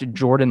drafted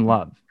Jordan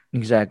Love.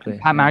 Exactly.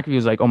 Pat McAfee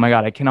was like, "Oh my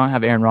God, I cannot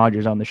have Aaron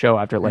Rodgers on the show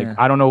after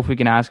I don't know if we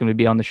can ask him to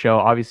be on the show."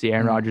 Obviously,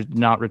 Aaron Rodgers did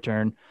not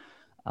return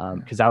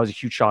because that was a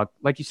huge shock.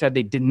 Like you said,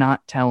 they did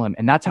not tell him,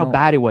 and that's how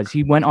bad it was.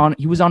 He was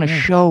on a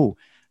show.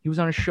 He was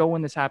on a show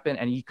when this happened,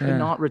 and he could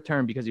not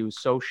return because he was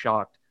so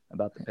shocked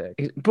about the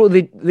pick. Bro,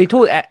 they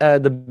told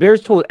the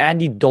Bears told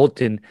Andy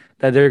Dalton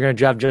that they're going to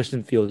draft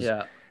Justin Fields.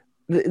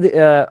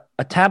 Yeah.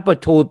 Tampa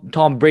told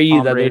Tom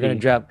Brady that they're going to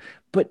draft,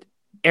 but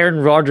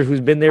Aaron Rodgers,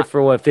 who's been there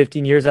for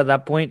 15 years at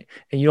that point,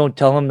 and you don't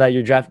tell him that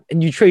you're drafting,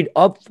 and you trade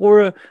up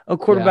for a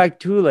quarterback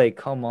too. Like,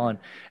 come on.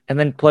 And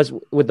then plus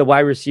with the wide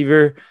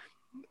receiver,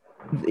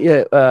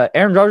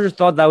 Aaron Rodgers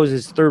thought that was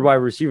his third wide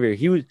receiver.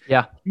 He was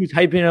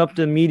hyping it up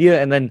to the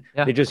media, and then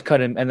they just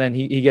cut him, and then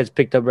he gets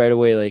picked up right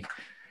away. Like,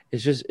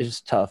 it's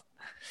just tough.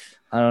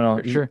 I don't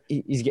know. For sure.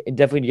 He's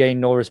definitely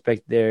getting no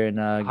respect there in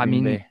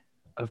Green Bay.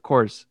 Of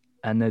course.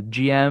 And the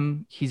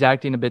GM, he's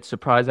acting a bit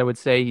surprised, I would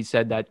say. He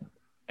said that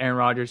Aaron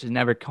Rodgers has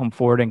never come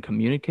forward and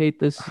communicate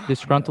this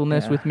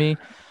disgruntledness with me.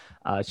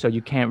 So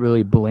you can't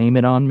really blame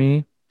it on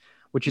me,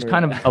 which is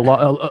kind of a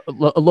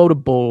load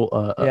of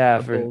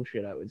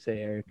bullshit, I would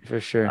say, Eric. For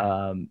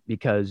sure.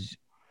 Because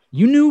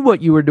you knew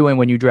what you were doing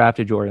when you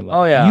drafted Jordan Love.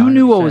 Oh, yeah. You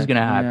knew what was going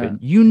to happen.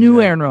 Yeah. You knew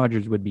Aaron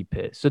Rodgers would be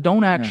pissed. So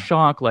don't act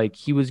shocked like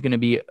he was going to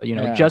be,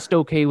 just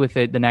okay with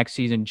it the next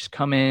season. Just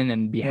come in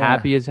and be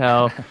happy as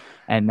hell.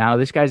 And now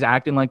this guy's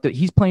acting like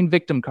he's playing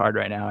victim card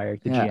right now,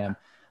 Eric, the GM.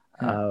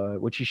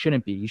 Which he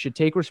shouldn't be. He should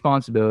take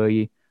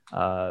responsibility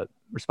for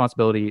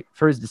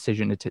his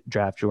decision to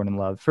draft Jordan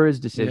Love, for his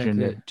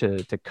decision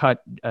to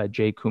cut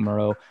Jay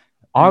Kumaro.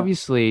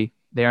 Obviously,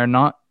 they are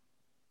not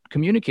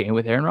communicating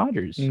with Aaron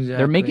Rodgers. Exactly,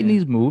 they're making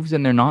these moves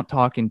and they're not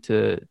talking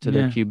to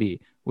their QB,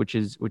 which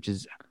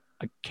is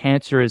a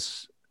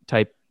cancerous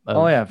type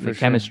of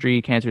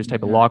chemistry, cancerous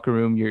type of locker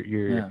room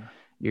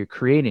you're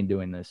creating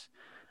doing this.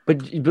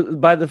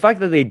 But by the fact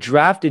that they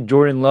drafted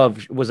Jordan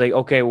Love was like,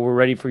 okay, we're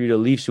ready for you to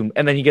leave soon,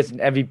 and then he gets an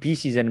MVP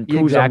season and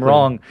proves I'm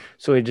wrong.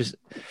 So it's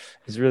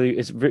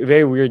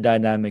very weird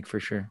dynamic for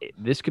sure.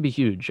 This could be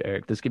huge,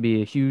 Eric. This could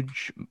be a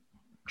huge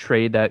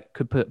trade that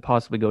could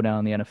possibly go down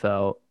in the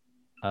NFL.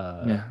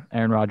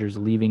 Aaron Rodgers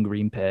leaving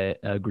Green Bay,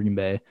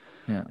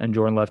 and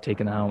Jordan Love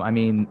taking the helm. I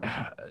mean,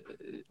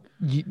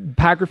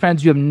 Packer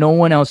fans, you have no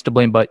one else to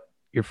blame but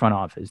your front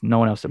office. No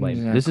one else to blame.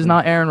 Exactly. This is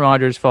not Aaron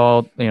Rodgers'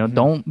 fault.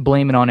 Don't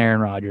blame it on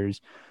Aaron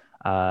Rodgers.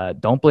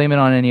 Don't blame it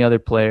on any other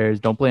players.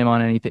 Don't blame it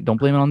on anything. Don't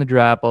blame it on the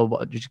draft.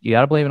 You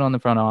got to blame it on the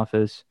front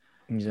office.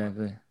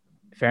 Exactly.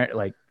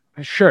 Fair,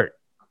 sure.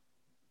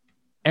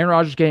 Aaron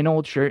Rodgers getting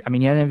old, sure. I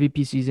mean, he had an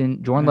MVP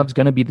season. Jordan Love's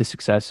going to be the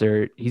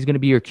successor. He's going to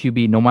be your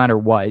QB no matter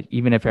what,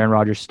 even if Aaron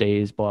Rodgers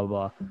stays, blah,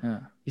 blah, blah. Yeah.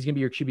 He's going to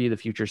be your QB of the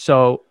future.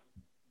 So,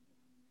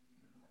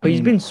 but he's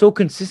been so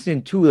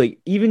consistent too. Like,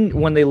 even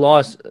when they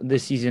lost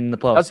this season in the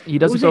playoffs, he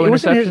doesn't throw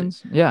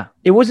interceptions.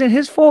 It wasn't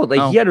his fault.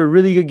 Like, he had a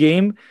really good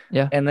game.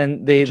 Yeah. And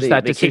then they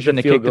that decision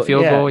to kick the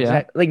field goal. Yeah.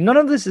 Exactly. Like, none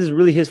of this is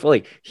really his fault.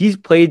 Like, he's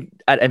played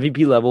at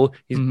MVP level.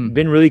 He's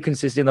been really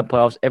consistent in the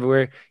playoffs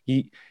everywhere.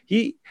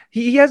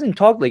 He hasn't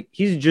talked, like,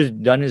 he's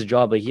just done his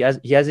job. Like, he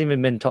hasn't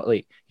even been talk,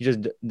 like, he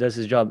just does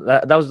his job.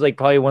 That was like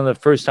probably one of the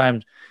first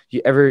times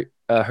you ever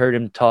heard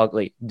him talk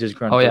like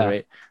disgruntled,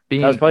 right?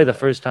 That was probably the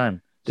first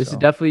time. This is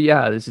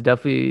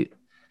definitely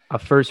a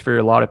first for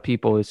a lot of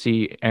people to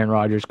see Aaron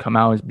Rodgers come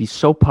out and be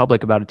so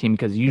public about a team,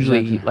 because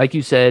usually, like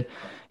you said,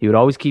 he would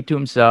always keep to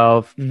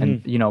himself.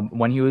 And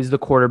when he was the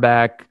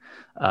quarterback,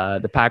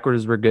 the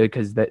Packers were good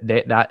because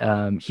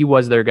he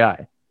was their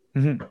guy.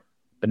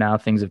 But now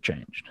things have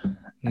changed.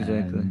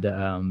 Exactly.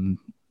 And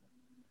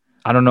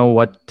I don't know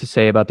what to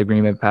say about the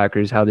Green Bay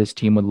Packers, how this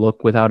team would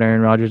look without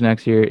Aaron Rodgers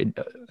next year.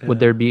 Would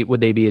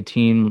they be a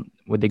team?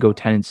 Would they go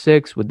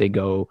 10-6? Would they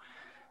go,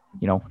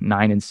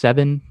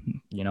 9-7?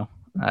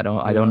 I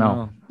don't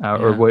know.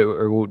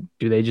 Or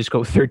do they just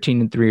go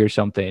 13-3 or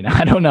something?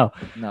 I don't know.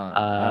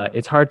 No,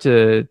 it's hard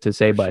to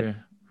say, but sure.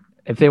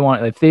 If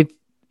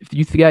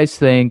you guys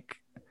think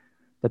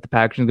that the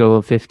Packers can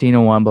go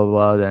 15-1, blah, blah,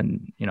 blah,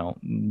 then,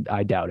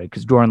 I doubt it,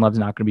 because Jordan Love's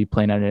not going to be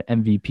playing at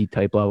an MVP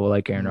type level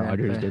like Aaron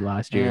Rodgers did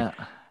last year,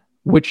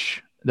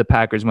 which the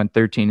Packers went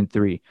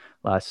 13-3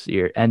 last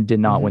year and did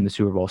not win the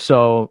Super Bowl.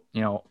 So,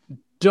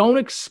 don't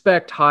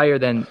expect higher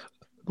than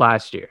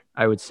last year,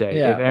 I would say.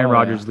 If Aaron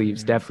Rodgers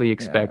leaves, definitely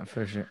expect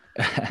for sure.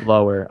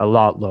 lower, a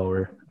lot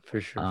lower. For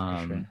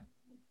sure.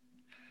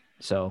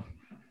 So,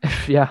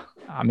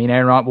 I mean,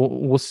 Aaron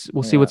Rodgers,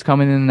 we'll see what's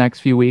coming in the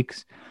next few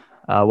weeks.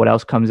 What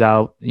else comes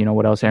out,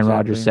 what else Aaron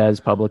Rodgers says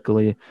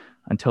publicly.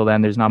 Until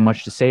then, there's not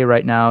much to say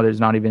right now. It's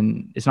not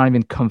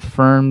even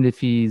confirmed if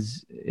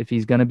he's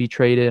going to be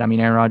traded. I mean,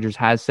 Aaron Rodgers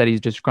has said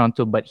he's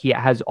disgruntled, but he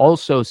has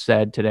also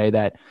said today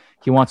that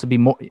he wants to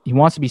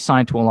be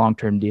signed to a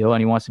long-term deal,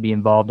 and he wants to be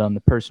involved on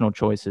the personal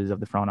choices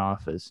of the front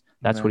office.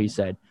 That's what he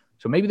said.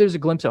 So maybe there's a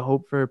glimpse of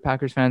hope for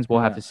Packers fans.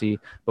 We'll have to see,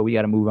 but we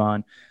got to move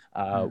on.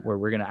 Where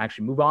we're going to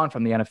actually move on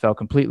from the NFL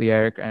completely,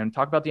 Eric, and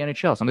talk about the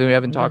NHL, something we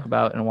haven't talked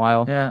about in a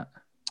while. Yeah.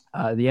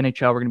 The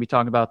NHL, we're going to be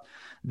talking about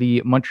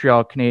the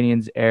Montreal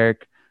Canadiens,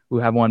 Eric, who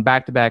have won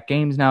back-to-back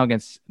games now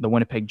against the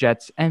Winnipeg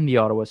Jets and the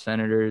Ottawa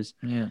Senators.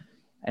 Yeah.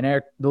 And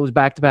Eric, those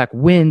back-to-back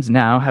wins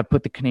now have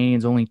put the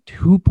Canadiens only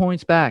 2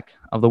 points back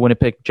of the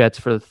Winnipeg Jets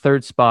for the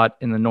third spot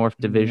in the North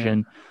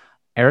Division.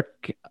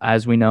 Eric,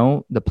 as we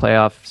know, the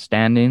playoff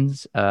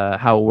standings,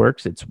 how it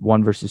works, it's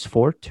 1 versus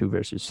 4, 2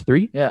 versus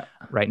 3. Yeah.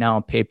 Right now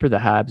on paper, the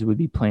Habs would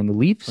be playing the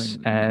Leafs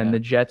and the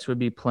Jets would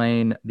be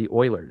playing the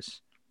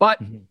Oilers. But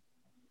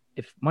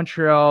if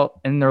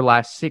Montreal in their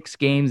last 6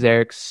 games,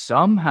 Eric,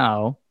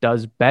 somehow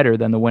does better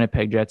than the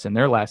Winnipeg Jets in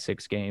their last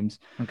 6 games,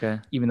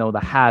 even though the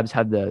Habs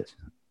had the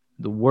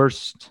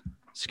worst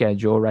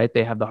schedule, right?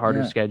 They have the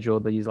harder schedule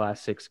these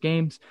last 6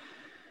 games.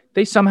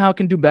 They somehow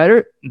can do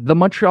better. The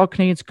Montreal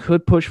Canadiens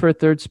could push for a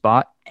third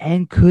spot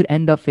and could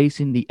end up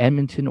facing the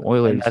Edmonton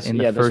Oilers in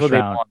the first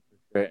round.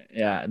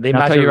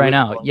 I'll tell you right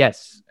now,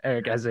 yes,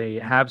 Eric, as a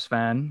Habs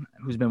fan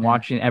who's been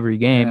watching every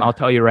game, I'll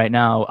tell you right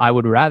now, I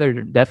would rather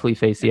definitely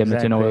face the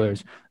Edmonton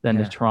Oilers than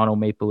the Toronto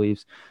Maple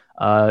Leafs.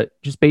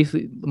 Just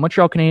basically, the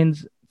Montreal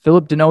Canadiens,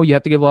 Philip Deneau, you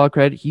have to give a lot of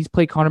credit. He's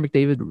played Connor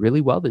McDavid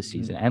really well this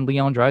season, and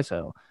Leon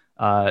Draisaitl.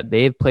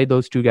 They've played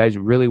those two guys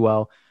really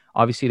well.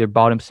 Obviously, they're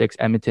bottom 6,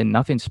 Edmonton,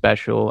 nothing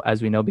special,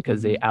 as we know,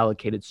 because they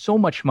allocated so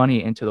much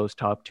money into those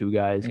top 2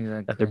 guys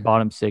that their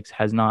bottom 6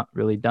 has not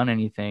really done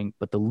anything.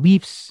 But the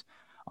Leafs,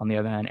 on the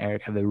other hand,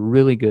 Eric, have a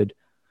really good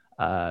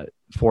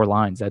 4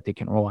 lines that they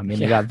can roll. I mean,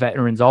 they got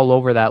veterans all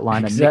over that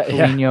line. Nick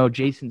Foligno,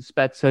 Jason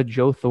Spezza,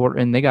 Joe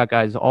Thornton. They got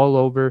guys all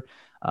over.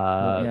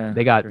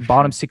 They got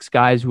bottom 6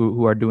 guys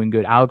who are doing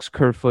good. Alex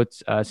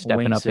Kerfoot's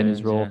stepping up in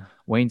his role.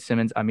 Wayne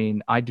Simmons. I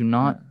mean,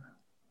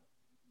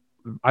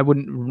 I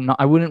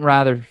wouldn't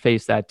rather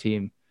face that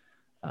team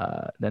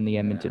than the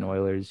Edmonton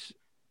Oilers.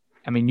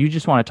 I mean, you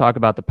just want to talk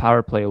about the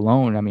power play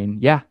alone. I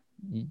mean,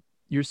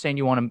 you're saying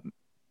you want to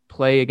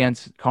play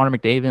against Connor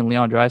McDavid and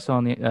Leon Draisaitl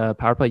on the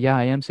power play. Yeah,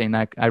 I am saying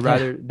that. I'd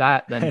rather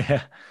that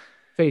than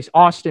face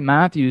Austin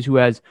Matthews, who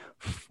has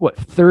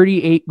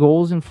 38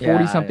 goals in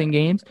 40-something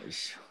games,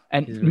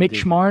 and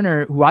Mitch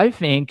Marner, who I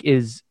think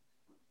is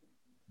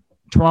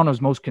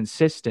Toronto's most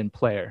consistent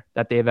player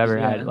that they've ever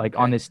had,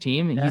 on this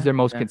team. He's their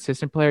most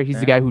consistent player. He's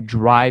the guy who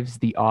drives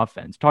the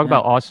offense. Talk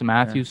about Austin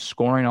Matthews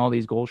scoring all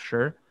these goals,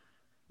 sure.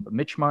 But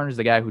Mitch Marner is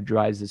the guy who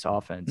drives this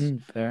offense.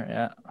 Fair,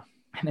 yeah.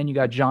 And then you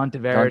got John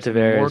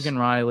Tavares. Morgan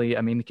Riley.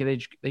 I mean,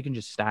 they can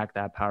just stack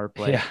that power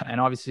play. Yeah. And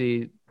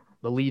obviously,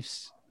 the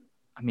Leafs,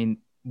 I mean,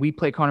 we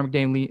play Connor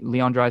McDavid,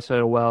 Leon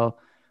Draisaitl well,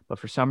 but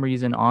for some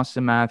reason,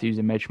 Austin Matthews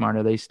and Mitch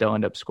Marner, they still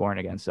end up scoring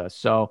against us.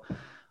 So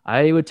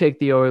I would take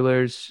the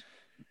Oilers.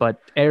 But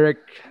Eric,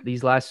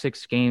 these last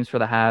 6 games for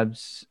the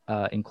Habs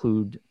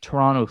include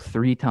Toronto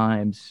 3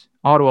 times,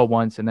 Ottawa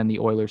once, and then the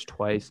Oilers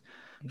twice.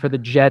 For the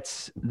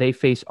Jets, they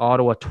face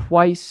Ottawa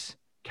twice,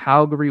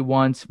 Calgary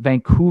once,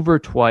 Vancouver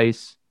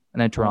twice,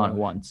 and then Toronto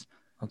once.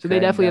 Okay, so they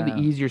definitely have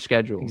the easier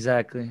schedule.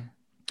 Exactly.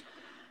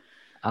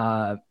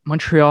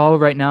 Montreal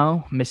right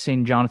now,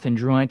 missing Jonathan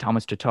Drouin,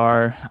 Thomas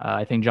Tatar.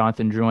 I think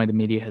Jonathan Drouin, the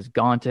media has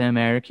gone to him,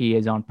 Eric. He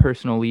is on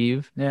personal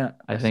leave. Yeah.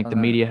 I think the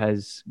media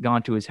has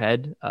gone to his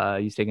head.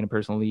 He's taking a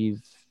personal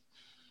leave.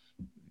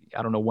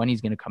 I don't know when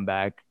he's going to come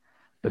back,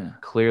 but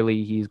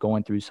clearly he's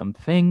going through some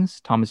things.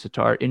 Thomas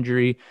Tatar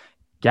injury,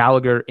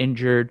 Gallagher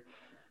injured.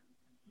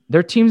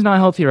 Their team's not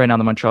healthy right now,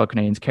 the Montreal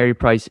Canadiens. Carey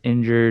Price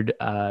injured.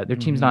 Their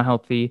team's not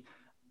healthy.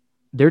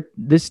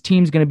 This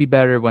team's going to be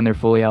better when they're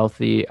fully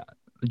healthy.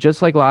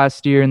 Just like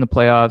last year in the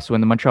playoffs when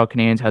the Montreal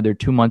Canadiens had their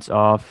 2 months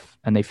off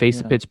and they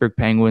faced the Pittsburgh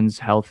Penguins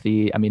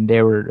healthy. I mean,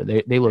 they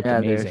looked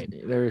amazing.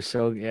 They were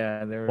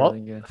really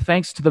good.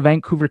 Thanks to the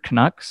Vancouver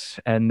Canucks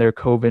and their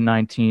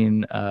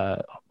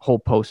COVID-19 whole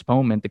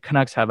postponement, the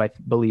Canucks have, I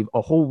believe,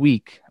 a whole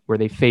week where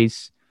they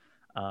face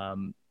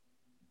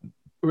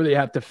where they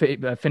have to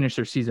finish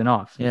their season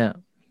off. Yeah.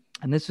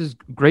 And this is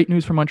great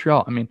news for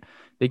Montreal. I mean,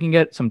 they can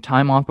get some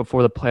time off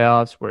before the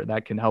playoffs where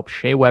that can help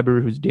Shea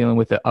Weber, who's dealing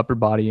with an upper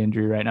body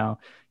injury right now.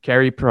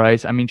 Carey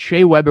Price. I mean,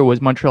 Shea Weber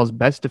was Montreal's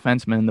best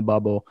defenseman in the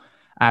bubble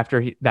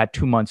after that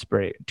 2 month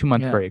break,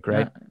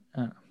 right?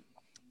 Yeah.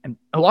 And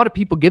a lot of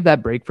people give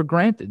that break for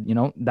granted. You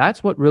know,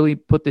 that's what really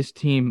put this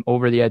team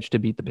over the edge to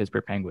beat the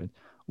Pittsburgh Penguins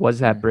was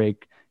that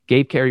break,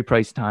 gave Carey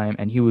Price time,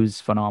 and he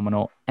was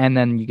phenomenal. And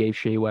then you gave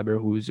Shea Weber,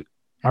 who's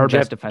our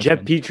best defenseman.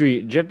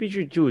 Jeff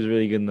Petrie too was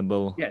really good in the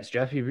bubble. Yes,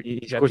 Jeff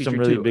Petrie scored some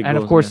really big goals. And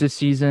of course, this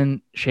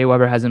season, Shea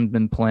Weber hasn't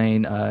been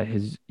playing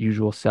his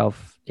usual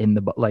self in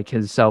the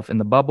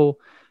bubble.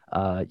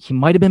 He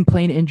might have been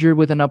playing injured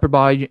with an upper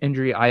body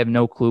injury. I have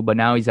no clue, but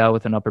now he's out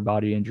with an upper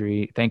body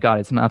injury. Thank God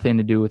it's nothing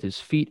to do with his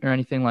feet or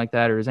anything like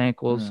that or his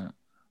ankles. Yeah.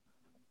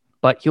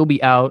 But he'll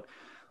be out.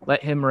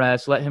 Let him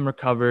rest. Let him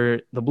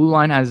recover. The blue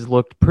line has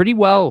looked pretty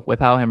well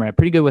without him, right?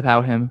 Pretty good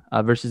without him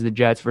versus the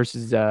Jets,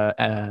 versus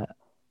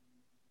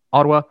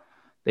Ottawa.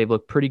 They've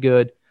looked pretty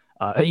good.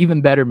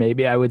 Even better,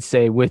 maybe, I would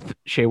say, with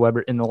Shea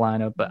Weber in the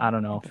lineup. But I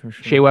don't know. Sure.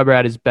 Shea Weber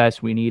at his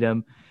best, we need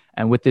him.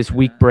 And with this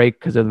week break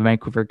because of the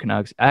Vancouver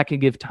Canucks, that can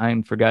give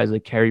time for guys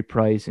like Carey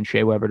Price and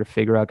Shea Weber to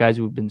figure out, guys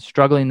who have been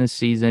struggling this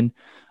season,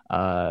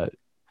 that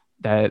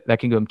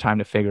can give them time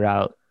to figure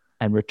out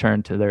and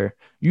return to their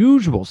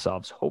usual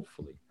selves,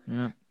 hopefully.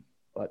 Yeah.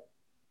 But,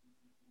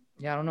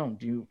 yeah, I don't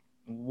know.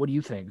 What do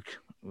you think?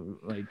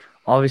 Like,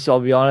 obviously,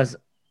 I'll be honest,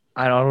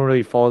 I don't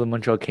really follow the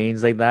Montreal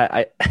Canes like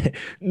that.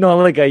 Not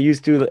like I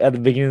used to at the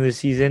beginning of the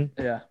season.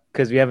 Yeah.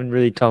 Because we haven't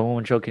really talked about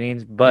Montreal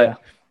Canadiens.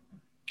 But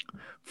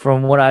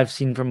from what I've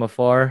seen from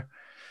afar,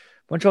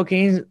 Montreal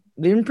Canadiens,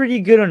 they've been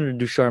pretty good under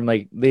Ducharme.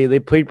 Like they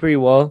played pretty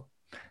well.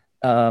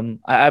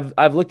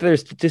 I've looked at their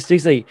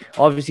statistics. Like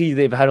obviously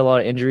they've had a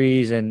lot of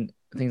injuries and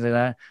things like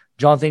that.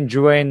 Jonathan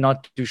Drouin,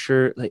 not too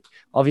sure. Like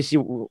obviously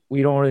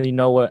we don't really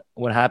know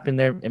what happened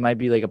there. It might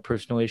be like a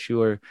personal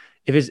issue, or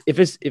if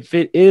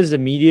it is the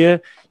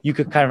media, you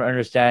could kind of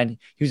understand.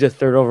 He was a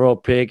 3rd overall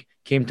pick,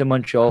 came to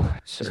Montreal,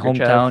 his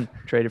hometown,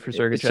 traded for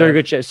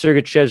Sergachev.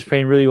 Sergachev's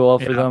playing really well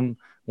for them.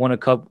 Won a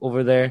cup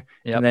over there,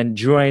 and then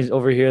Drouin's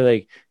over here,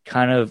 like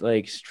kind of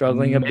like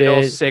struggling a bit.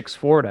 Middle 6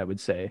 forward, I would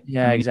say.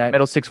 Yeah, exactly.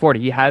 Middle 6 forward.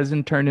 He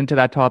hasn't turned into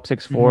that top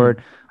 6 forward.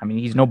 Mm-hmm. I mean,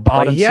 he's no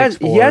bottom 6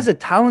 forward. He has a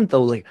talent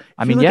though. Like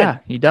I mean,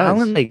 he does.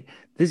 Talent, like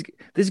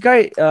this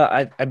guy.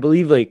 I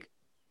believe like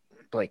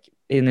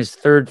in his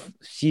 3rd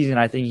season,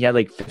 I think he had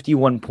like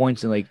 51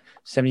 points in like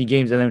 70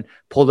 games, and then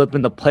pulled up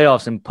in the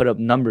playoffs and put up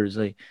numbers.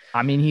 Like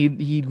I mean,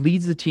 he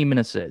leads the team in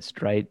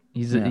assists, right?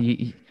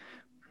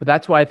 But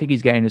that's why I think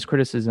he's getting his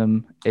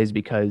criticism, is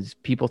because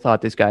people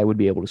thought this guy would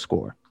be able to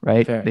score,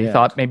 right? They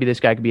thought maybe this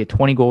guy could be a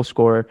 20-goal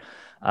scorer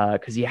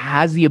because he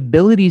has the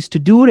abilities to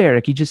do it,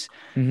 Eric. He just,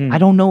 I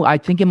don't know. I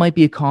think it might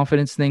be a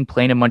confidence thing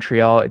playing in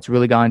Montreal. It's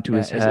really gone to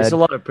his head. It's a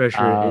lot of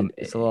pressure.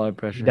 It's a lot of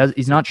pressure.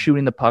 He's not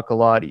shooting the puck a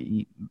lot.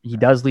 He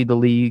does lead the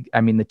league. I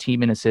mean, the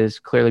team in assists,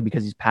 clearly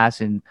because he's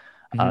passing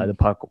the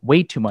puck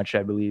way too much,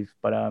 I believe.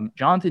 But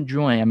Jonathan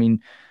Drouin, I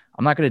mean,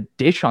 I'm not going to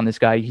dish on this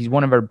guy. He's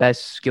one of our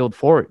best skilled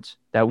forwards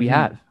that we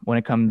have when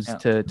it comes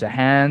to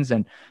hands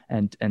and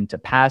to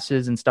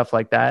passes and stuff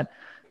like that.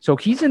 So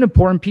he's an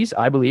important piece,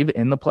 I believe,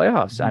 in the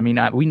playoffs. I mean,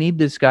 we need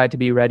this guy to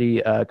be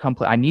ready.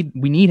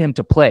 We need him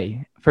to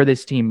play for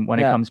this team when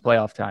it comes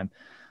playoff time.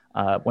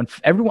 When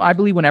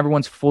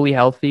everyone's fully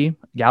healthy,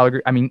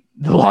 Gallagher. I mean,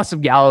 the loss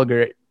of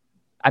Gallagher.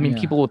 I mean,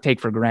 people will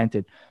take for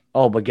granted.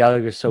 Oh, but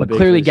Gallagher's so big. But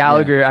clearly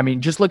Gallagher, I mean,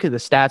 just look at the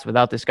stats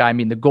without this guy. I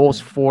mean, the goals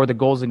for, the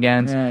goals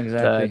against,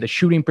 the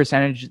shooting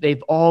percentage,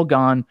 they've all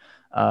gone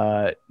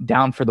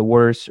down for the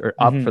worse or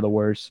up for the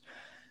worse.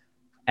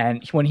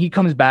 And when he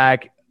comes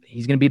back,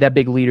 he's going to be that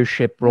big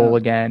leadership role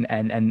again.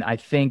 And I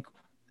think,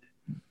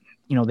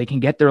 they can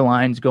get their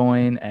lines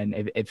going.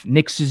 And if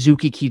Nick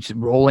Suzuki keeps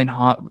rolling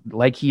hot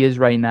like he is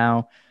right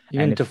now,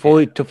 even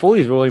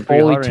Toffoli's rolling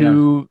pretty hard right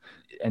now.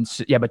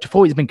 But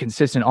Toffoli's been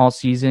consistent all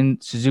season.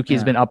 Suzuki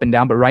has been up and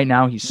down, but right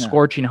now he's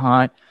scorching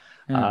hot.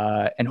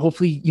 And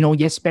hopefully,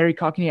 Jesperi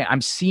Kotkaniemi,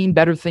 I'm seeing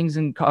better things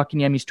in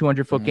Kotkaniemi's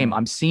 200-foot game.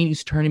 I'm seeing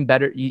he's turning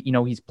better.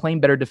 He's playing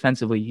better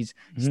defensively. He's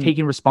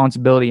taking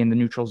responsibility in the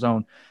neutral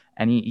zone.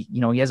 And he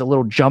has a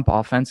little jump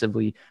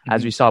offensively,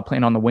 as we saw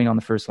playing on the wing on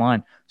the first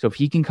line. So if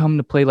he can come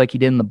to play like he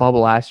did in the bubble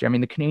last year,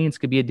 the Canadiens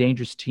could be a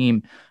dangerous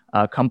team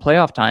come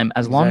playoff time,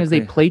 as long as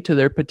they play to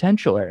their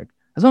potential, Eric.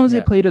 As long as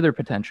they play to their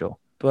potential.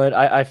 But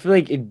I feel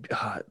like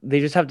they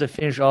just have to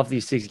finish off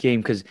these 6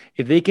 games, because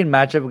if they can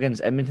match up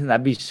against Edmonton,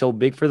 that'd be so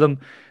big for them.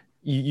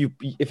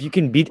 If you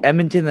can beat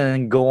Edmonton and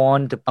then go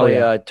on to play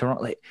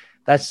Toronto,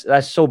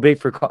 that's so big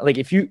for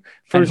if you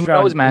first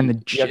round,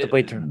 man, you have to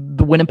play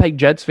the Winnipeg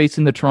Jets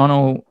facing the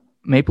Toronto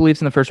Maple Leafs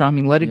in the first round.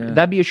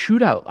 That'd be a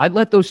shootout. I'd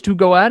let those two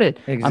go at it.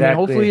 Exactly.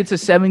 Hopefully it's a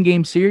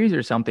 7-game series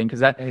or something, because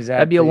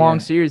that'd be a long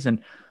series,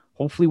 and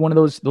hopefully one of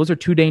those are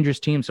two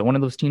dangerous teams. So one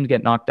of those teams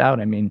get knocked out.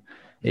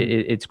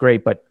 It's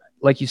great, but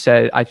like you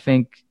said, I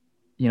think,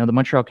 the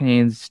Montreal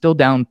Canadiens still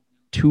down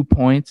 2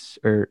 points,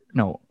 or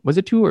no, was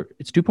it 2 or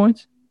it's 2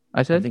 points?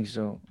 I said? I think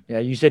so. Yeah,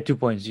 you said 2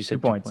 points. You said 2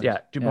 points. Yeah,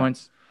 2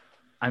 points.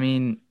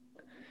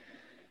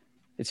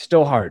 It's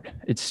still hard.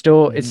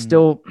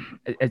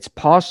 It's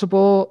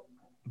possible,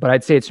 but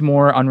I'd say it's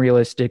more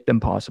unrealistic than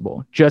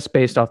possible, just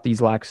based off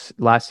these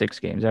last 6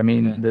 games.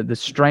 The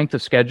strength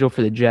of schedule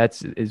for the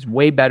Jets is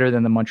way better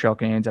than the Montreal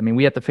Canadiens.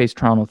 We have to face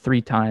Toronto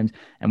 3 times,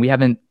 and we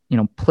haven't,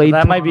 played.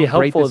 That might be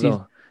helpful,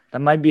 though. That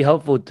might be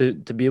helpful to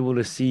be able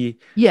to see.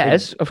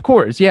 Yes, of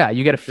course. Yeah,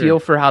 you get a feel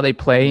for how they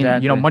play.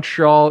 Exactly. And,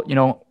 Montreal,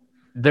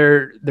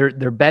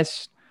 their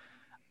best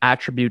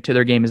attribute to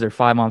their game is their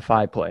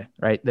 5-on-5 play,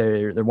 right?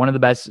 They're one of the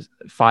best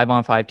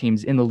 5-on-5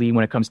 teams in the league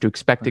when it comes to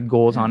expected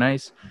goals on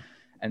ice.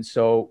 And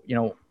so,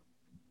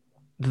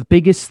 the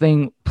biggest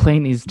thing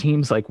playing these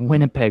teams like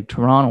Winnipeg,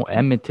 Toronto,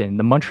 Edmonton,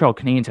 the Montreal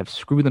Canadiens have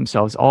screwed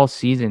themselves all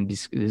season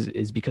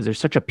is because they're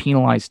such a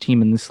penalized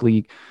team in this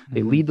league.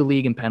 They lead the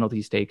league in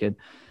penalties taken.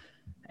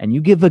 And you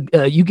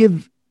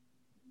give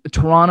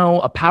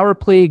Toronto a power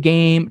play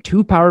game,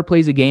 2 power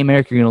plays a game,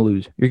 Eric, you're going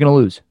to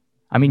lose.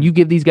 You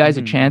give these guys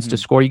a chance to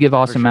score. You give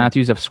Austin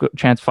Matthews a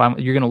chance,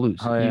 you're going to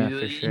lose. Oh, yeah,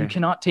 for sure. You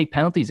cannot take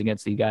penalties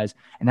against these guys.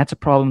 And that's a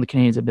problem the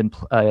Canadiens have been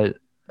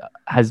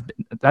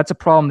that's a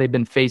problem they've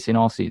been facing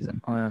all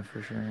season. Oh, yeah,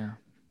 for sure, yeah.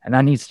 And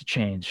that needs to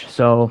change.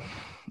 So,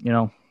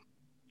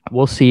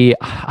 we'll see.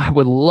 I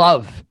would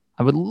love,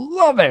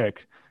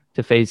 Eric,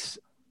 to face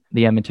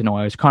the Edmonton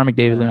Oilers. Connor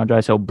McDavid, Leon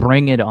Draisaitl,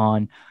 bring it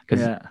on.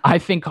 Because I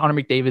think Connor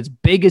McDavid's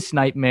biggest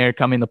nightmare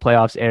coming in the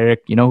playoffs,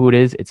 Eric, you know who it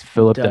is? It's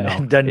Philip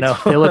Danault.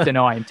 It's Philip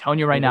Danault. I'm telling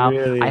you right now.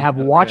 Really? I have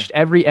watched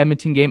every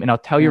Edmonton game, and I'll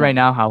tell you right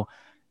now how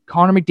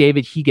Connor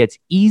McDavid, he gets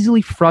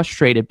easily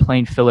frustrated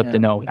playing Philip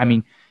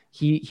Danault.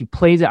 He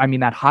plays it.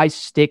 That high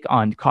stick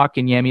on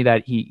Kotkaniemi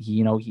that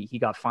he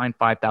got fined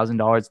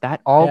 $5,000.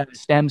 That all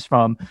stems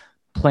from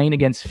playing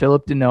against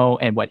Philip Danault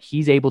and what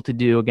he's able to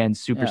do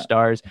against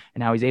superstars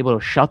and how he's able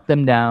to shut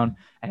them down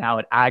and how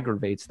it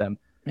aggravates them.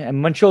 Yeah, and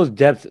Montreal's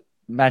depth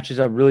matches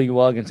up really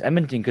well against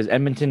Edmonton, because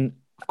Edmonton,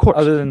 of course,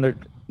 other than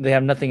they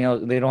have nothing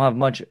else. They don't have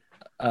much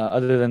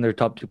other than their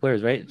top 2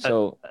 players, right?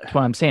 So that's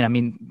what I'm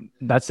saying.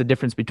 That's the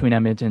difference between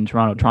Edmonton and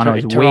Toronto. Toronto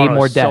has way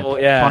more depth.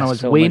 Toronto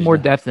has way more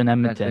depth than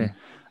Edmonton.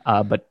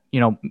 But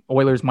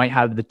Oilers might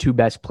have the 2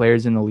 best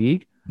players in the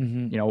league.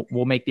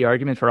 We'll make the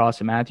argument for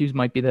Austin Matthews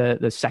might be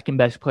the second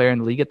best player in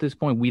the league at this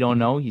point. We don't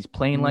know. He's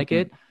playing like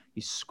it.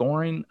 He's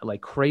scoring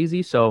like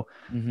crazy. So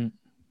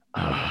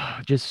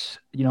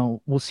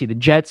we'll see. The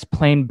Jets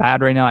playing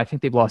bad right now. I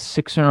think they've lost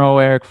 6 in a row,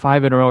 Eric,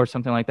 5 in a row or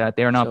something like that.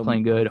 They are not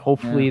playing good.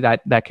 Hopefully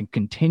that can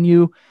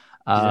continue.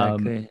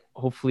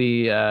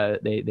 Hopefully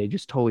they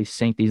just totally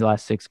sink these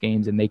last 6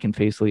 games and they can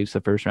face the Leafs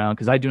the first round,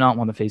 because I do not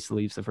want to face the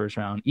Leafs the first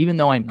round, even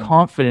though I'm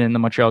confident in the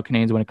Montreal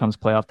Canadiens when it comes to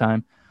playoff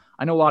time.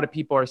 I know a lot of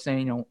people are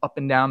saying, up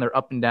and down, they're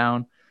up and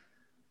down.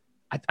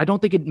 I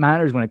don't think it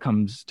matters when it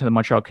comes to the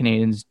Montreal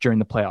Canadiens during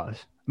the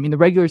playoffs. The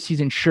regular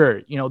season,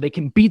 sure, they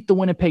can beat the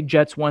Winnipeg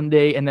Jets one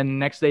day and then the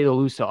next day they'll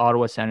lose to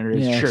Ottawa Senators.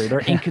 Yes. Sure,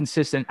 they're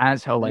inconsistent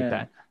as hell like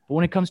that. But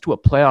when it comes to a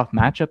playoff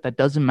matchup, that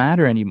doesn't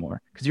matter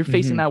anymore, because you're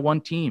facing that one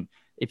team.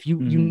 If you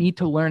need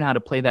to learn how to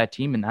play that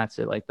team, and that's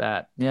it like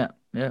that. Yeah.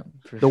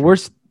 The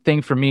worst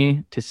thing for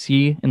me to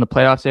see in the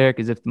playoffs, Eric,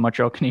 is if the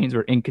Montreal Canadiens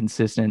were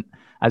inconsistent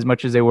as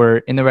much as they were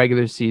in the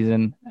regular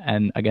season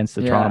and against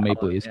the Toronto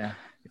Maple Leafs.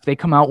 If they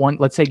come out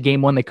let's say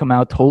game 1, they come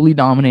out totally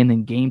dominant, and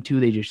then game 2,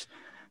 they just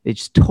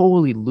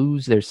totally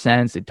lose their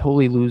sense. They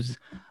totally lose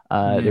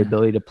their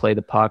ability to play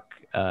the puck,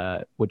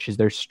 which is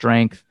their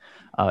strength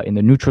in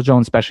the neutral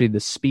zone, especially the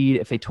speed.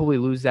 If they totally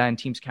lose that and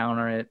teams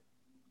counter it,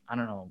 I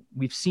don't know.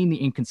 We've seen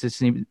the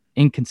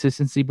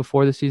inconsistency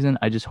before the season.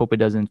 I just hope it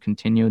doesn't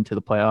continue into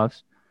the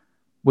playoffs,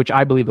 which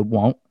I believe it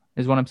won't,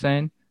 is what I'm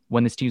saying.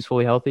 when this team's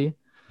fully healthy.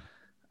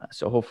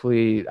 So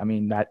hopefully, I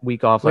mean, that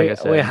week off, like I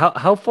said. Wait,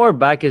 how far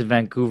back is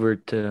Vancouver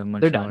to Montreal?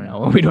 They're done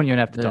now. We don't even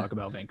have to talk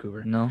about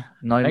Vancouver. No,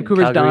 not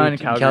Vancouver's done.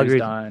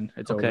 Calgary's done.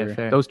 It's over.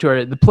 Fair. Those two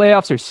are the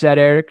playoffs are set,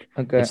 Eric.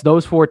 Okay. It's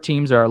those 4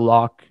 teams are a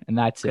lock, and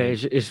that's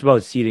it. It's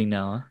about seeding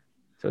now. Huh?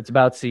 So it's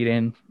about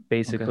seeding,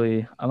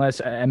 basically,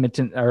 unless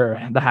Edmonton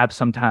or the Habs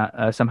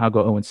somehow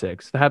go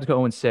 0-6. The Habs go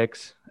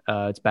 0-6.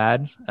 It's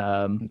bad.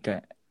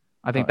 Okay.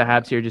 I think the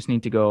Habs here just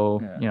need to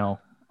go. You know,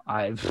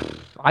 I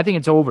think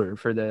it's over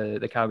for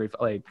the Calgary.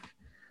 Like,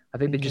 I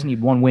think they just need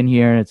one win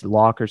here, and it's a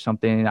lock or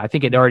something. I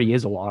think it already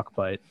is a lock,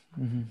 but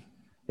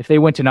if they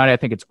win tonight, I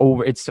think it's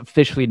over. It's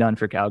officially done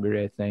for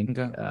Calgary, I think,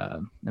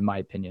 in my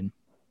opinion.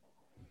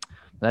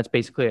 That's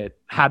basically it.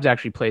 Habs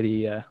actually play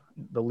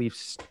the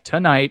Leafs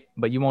tonight,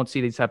 but you won't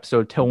see this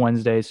episode till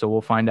Wednesday, so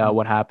we'll find out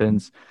what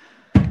happens.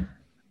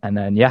 And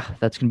then,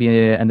 that's going to be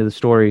the end of the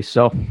story.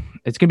 So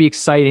it's going to be an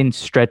exciting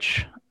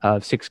stretch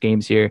of 6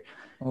 games here.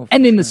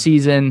 Ending the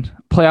season.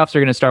 Playoffs are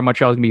going to start.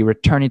 Montreal's going to be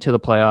returning to the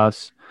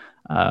playoffs.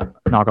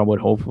 Knock on wood,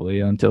 hopefully,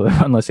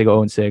 unless they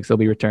go 0-6, they'll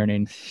be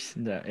returning.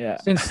 Since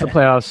the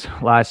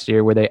playoffs last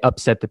year where they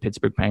upset the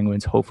Pittsburgh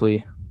Penguins,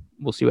 hopefully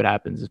we'll see what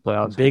happens this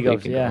playoffs. Big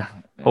ups, yeah.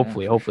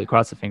 Hopefully,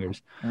 cross the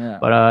fingers. Yeah.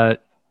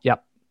 But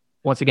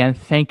once again,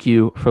 thank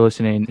you for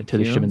listening to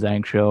the Shim and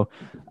Zhang Show.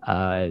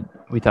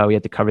 We thought we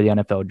had to cover the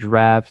NFL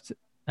draft,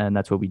 and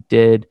that's what we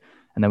did.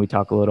 And then we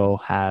talk a little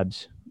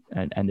Habs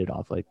and end it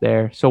off like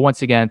there. So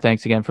once again,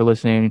 thanks again for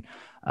listening.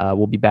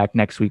 We'll be back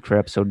next week for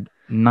episode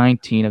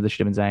 19 of the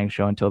Shim and Zhang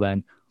Show. Until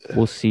then,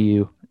 we'll see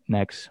you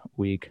next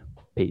week.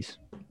 Peace.